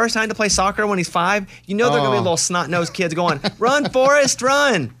 His first time to play soccer when he's 5, they're going to be little snot-nosed kids going, run, Forrest,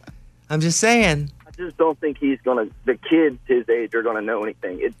 run. I'm just saying. I just don't think the kids his age are going to know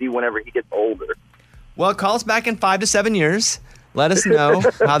anything. It'd be whenever he gets older. Well, call us back in 5 to 7 years. Let us know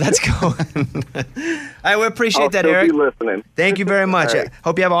how that's going. I would appreciate that, Eric. I'll still be listening. Thank you very much. Right.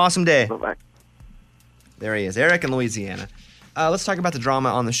 Hope you have an awesome day. Bye-bye. There he is, Eric in Louisiana. Let's talk about the drama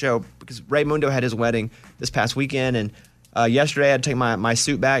on the show because Raymundo had his wedding this past weekend, and yesterday I had to take my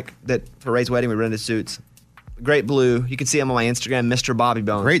suit back. For Ray's wedding, we rented suits. Great blue. You can see him on my Instagram, Mr. Bobby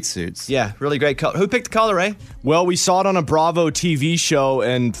Bones. Great suits. Yeah, really great color. Who picked the color, Ray? Well, we saw it on a Bravo TV show,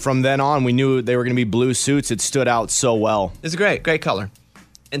 and from then on, we knew they were going to be blue suits. It stood out so well. It's a great color.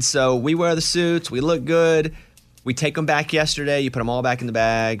 And so we wear the suits. We look good. We take them back yesterday. You put them all back in the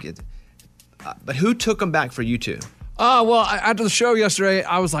bag. But who took them back for you two? Well, after the show yesterday,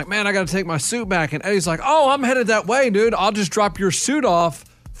 I was like, man, I got to take my suit back. And Eddie's like, oh, I'm headed that way, dude. I'll just drop your suit off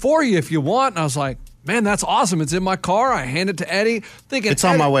for you if you want. And I was like, man, that's awesome. It's in my car. I hand it to Eddie, thinking it's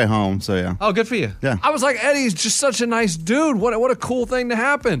on my way home, so yeah. Oh, good for you. Yeah. I was like, Eddie's just such a nice dude. What a cool thing to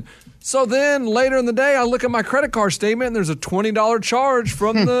happen. So then later in the day, I look at my credit card statement, and there's a $20 charge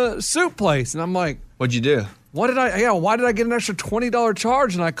from the suit place. And I'm like, what'd you do? Why did I get an extra $20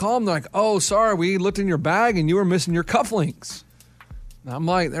 charge? And I call them, they're like, oh, sorry, we looked in your bag and you were missing your cufflinks. And I'm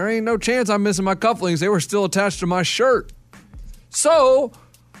like, there ain't no chance I'm missing my cufflinks. They were still attached to my shirt. So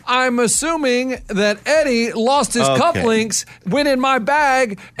I'm assuming that Eddie lost his cufflinks, went in my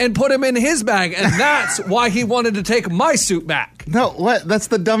bag, and put them in his bag. And that's why he wanted to take my suit back. No, what? That's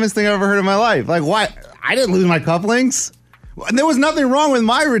the dumbest thing I've ever heard in my life. Like, why? I didn't lose my cufflinks. There was nothing wrong with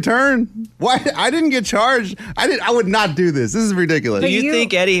my return. Why? I didn't get charged. I would not do this. This is ridiculous. Do you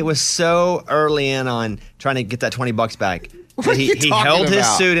think Eddie was so early in on trying to get that $20 back? What are you He talking held his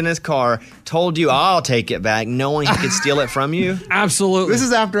about? suit in his car, told you, I'll take it back, knowing he could steal it from you? Absolutely. This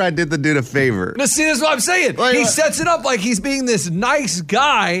is after I did the dude a favor. Now, see, that's what I'm saying. He sets it up like he's being this nice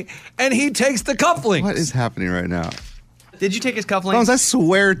guy, and he takes the cufflinks. What is happening right now? Did you take his cufflinks? Bones, I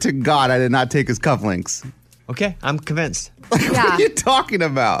swear to God I did not take his cufflinks. Okay, I'm convinced. What are you talking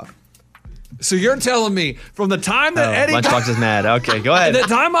about? So you're telling me from the time that Eddie Lunchbox is mad. Okay, go ahead. the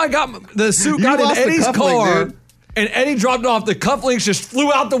time I got the suit got in lost the Eddie's cufflink, car, dude. and Eddie dropped off, the cufflinks just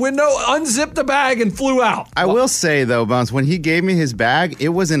flew out the window, unzipped the bag, and flew out. I will say though, Bones, when he gave me his bag, it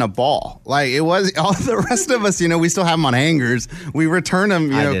was in a ball. Like it was. All the rest of us, we still have them on hangers. We return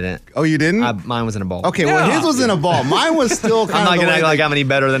them. I didn't. Oh, you didn't? Mine was in a ball. Okay, well his was in a ball. Mine was still kind I'm not of. going to act like I'm any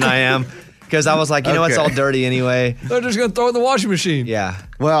better than I am. Because I was like, it's all dirty anyway. They're just going to throw it in the washing machine. Yeah.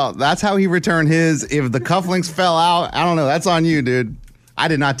 Well, that's how he returned his. If the cufflinks fell out, I don't know. That's on you, dude. I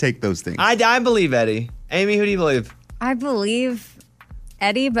did not take those things. I believe Eddie. Amy, who do you believe? I believe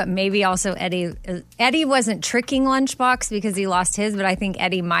Eddie, but maybe also Eddie. Eddie wasn't tricking Lunchbox because he lost his, but I think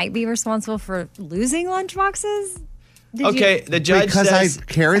Eddie might be responsible for losing lunchboxes. The judge because says, I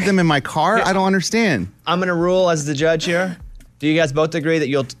carried them in my car. I don't understand. I'm going to rule as the judge here. Do you guys both agree that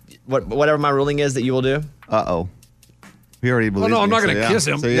you'll whatever my ruling is that you will do? Uh-oh. He already believes I'm me, not going to kiss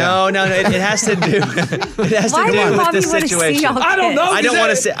him. So, yeah. No, it has to do. It has Why to do would with Bobby this wanna see situation. y'all I don't know. I don't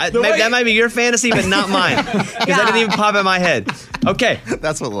want to say. That might be your fantasy, but not mine. Because that didn't even pop in my head. Okay.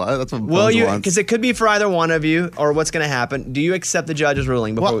 That's what Will Bones you? wants. Because it could be for either one of you, or what's going to happen. Do you accept the judge's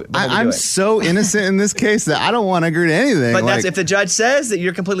ruling before we do I'm it? so innocent in this case that I don't want to agree to anything. But that's if the judge says that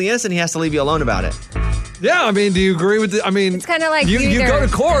you're completely innocent, he has to leave you alone about it. Yeah, I mean, do you agree with it? I mean, It's kind of like you either- go to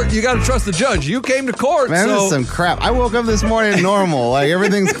court, you got to trust the judge. You came to court, Man, so this is some crap. I woke up this morning normal. Like,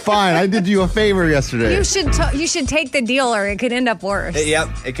 everything's fine. I did you a favor yesterday. You should take the deal, or it could end up worse. Yep,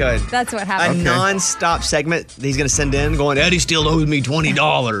 it could. That's what A happened. non-stop segment he's going to send in going, Eddie still owes me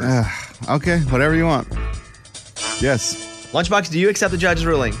 $20. Okay, whatever you want. Yes. Lunchbox, do you accept the judge's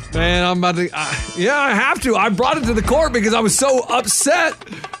ruling? Man, I'm about to. Yeah, I have to. I brought it to the court because I was so upset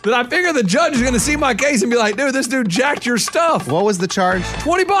that I figured the judge is going to see my case and be like, dude, this dude jacked your stuff. What was the charge?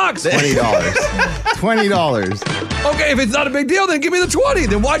 $20. $20. $20. Okay, if it's not a big deal, then give me the 20.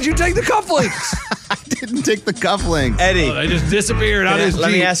 Then why'd you take the cufflinks? I didn't take the cufflinks. Eddie. They just disappeared out of his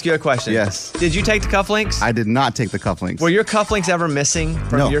Let me Jeep. ask you a question. Yes. Did you take the cufflinks? I did not take the cufflinks. Were your cufflinks ever missing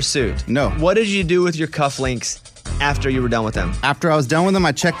from No. your suit? No. What did you do with your cufflinks after you were done with them? After I was done with them,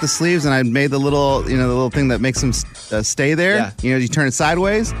 I checked the sleeves and I made the little thing that makes them stay there. Yeah. You turn it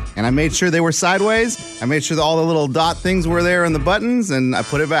sideways, and I made sure they were sideways. I made sure that all the little dot things were there in the buttons, and I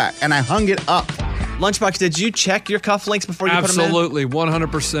put it back, and I hung it up. Lunchbox, did you check your cufflinks before you put them in? Absolutely,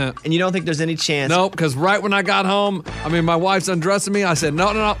 100%. And you don't think there's any chance? Nope, because right when I got home, my wife's undressing me. I said,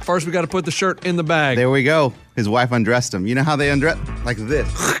 no. First, we got to put the shirt in the bag. There we go. His wife undressed him. You know how they undress? Like this.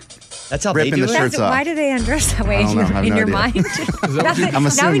 That's how ripping they do the it? shirts off. Why do they undress that way I don't know. I have in no your idea. mind? I'm Now we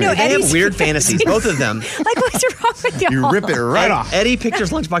assuming. know They Eddie's have weird fantasies, both of them. Like, what's wrong with y'all? You rip it right off. Eddie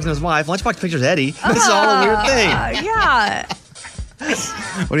pictures Lunchbox and his wife. Lunchbox pictures Eddie. This is all a weird thing. Yeah.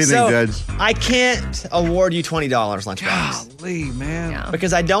 What do you think, Judge? I can't award you $20, Lunchbox. Golly, man.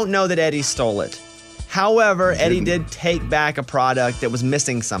 Because I don't know that Eddie stole it. However, Eddie did take back a product that was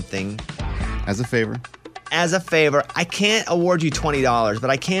missing something. As a favor. As a favor, I can't award you $20, but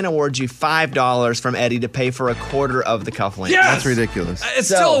I can award you $5 from Eddie to pay for a quarter of the cufflinks. Yes! That's ridiculous. It's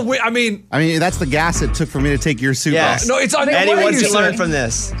still weird. I mean, that's the gas it took for me to take your suit Yeah. off. No, it's on the Eddie, way, what'd you you learn said. from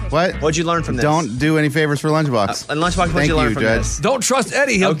this? What? What'd you learn from this? Don't do any favors for Lunchbox. And Lunchbox, what'd Thank you learn you, from Judge. this? Don't trust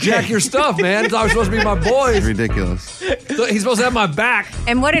Eddie. He'll Okay. jack your stuff, man. I was supposed to be my It's boys. ridiculous. He's supposed to have my back.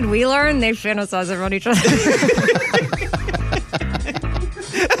 And what did we learn? They fantasize around each other.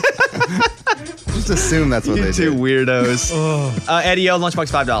 Just assume that's what You they two do. weirdos. Eddie owed Lunchbox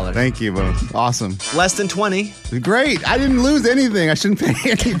 $5. Thank you both. Awesome. Less than 20. Great. I didn't lose anything. I shouldn't pay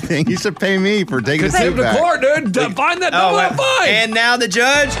anything. You should pay me for taking the Take him suit to back. court, dude. Find that double that fine. And now the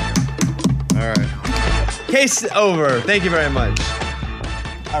judge. All right. Case over. Thank you very much.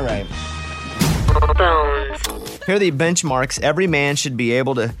 All right. Here are the benchmarks every man should be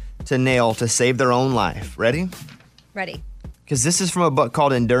able to nail to save their own life. Ready? Ready. Because this is from a book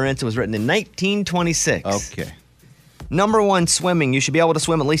called Endurance. It was written in 1926. Okay. Number 1, swimming. You should be able to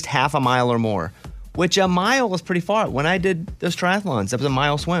swim at least half a mile or more, which a mile was pretty far. When I did those triathlons, that was a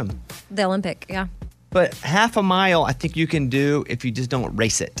mile swim. The Olympic, yeah. But half a mile, I think you can do if you just don't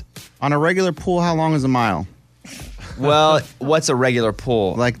race it. On a regular pool, how long is a mile? Well, what's a regular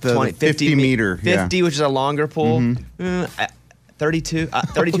pool? Like the 50 meter. 50, which is a longer pool. Mm-hmm. 32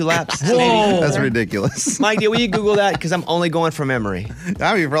 laps. Whoa. maybe. That's ridiculous. Mike, will you Google that? Because I'm only going from memory.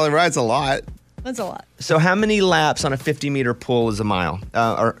 I mean, you're probably right. It's a lot. That's a lot. So how many laps on a 50-meter pool is a mile?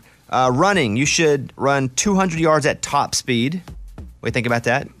 Running, you should run 200 yards at top speed. What do you think about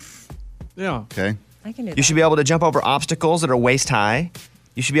that? Yeah. Okay. I can do that. You should be able to jump over obstacles that are waist high.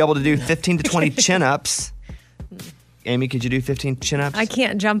 You should be able to do 15 to 20 chin-ups. Amy, could you do 15 chin-ups? I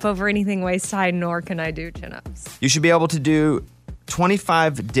can't jump over anything waist high, nor can I do chin-ups. You should be able to do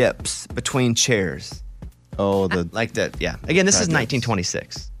 25 dips between chairs. Oh, like that. Yeah. Again, this is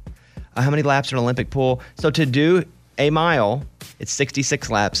 1926. How many laps in an Olympic pool? So to do a mile, it's 66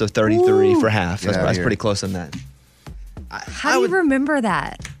 laps, so 33 for half. Get out of That's here. pretty close on that. How do you remember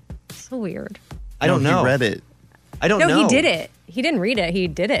that? So weird. I don't know. He read it. I don't No, know. he did it. He didn't read it. He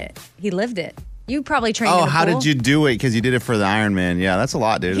did it. He lived it. You probably trained in Oh, a how pool. did you do it? Because you did it for the Ironman. Yeah, that's a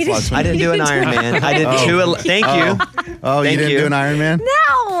lot, dude. He That's a lot of I swimming. didn't do an Ironman. I did two. Thank you. Oh, Thank you didn't you. do an Ironman?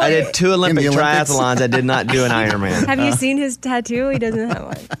 No. I did 2 Olympic In the Olympics? triathlons. I did not do an Ironman. Have you seen his tattoo? He doesn't have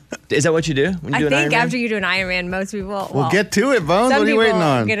one. Is that what you do when you do I an think Ironman? after you do an Ironman, most people. Well, get to it, Bones. Some What are you people waiting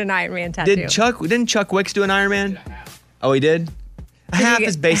on? get an Ironman tattoo. Didn't Chuck Wicks do an Ironman? Oh, he did. A Did you half get-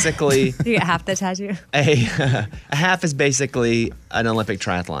 is basically Do you get half the tattoo? a half is basically an Olympic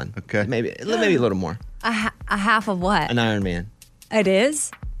triathlon. Okay. Maybe a little more. A half of what? An Ironman. It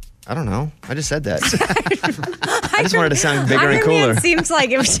is? I don't know. I just said that. I just wanted to sound bigger and Ironman cooler. seems like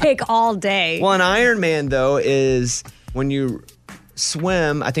it would take all day. Well, an Ironman though is when you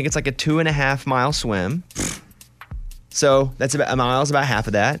swim. I think it's like a 2.5 mile swim. So that's about a mile is about half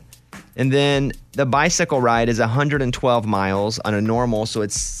of that. And then the bicycle ride is 112 miles on a normal, so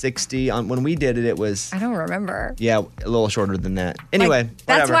it's 60. When we did it, it was I don't remember. a little shorter than that. Anyway,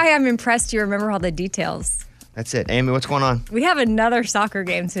 That's whatever. why I'm impressed you remember all the details. That's it. Amy, what's going on? We have another soccer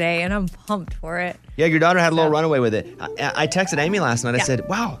game today, and I'm pumped for it. Yeah, your daughter had a little runaway with it. I texted Amy last night. I said,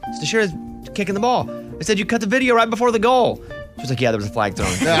 wow, Stashira's kicking the ball. I said, you cut the video right before the goal. She was like, yeah, there was a flag thrown.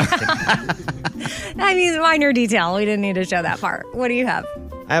 I mean, minor detail. We didn't need to show that part. What do you have?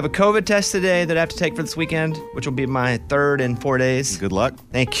 I have a COVID test today that I have to take for this weekend, which will be my 3rd in 4 days. Good luck.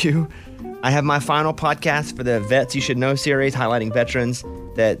 Thank you. I have my final podcast for the Vets You Should Know series, highlighting veterans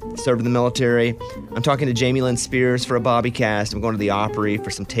that served in the military. I'm talking to Jamie Lynn Spears for a Bobby cast. I'm going to the Opry for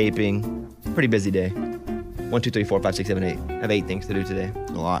some taping. Pretty busy day. 1, 2, 3, 4, 5, 6, 7, 8. I have 8 things to do today.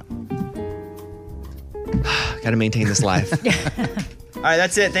 A lot. Got to maintain this life. All right,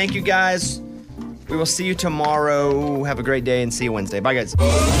 that's it. Thank you, guys. We will see you tomorrow. Have a great day and see you Wednesday. Bye, guys.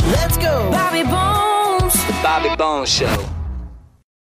 Let's go. Bobby Bones. The Bobby Bones Show.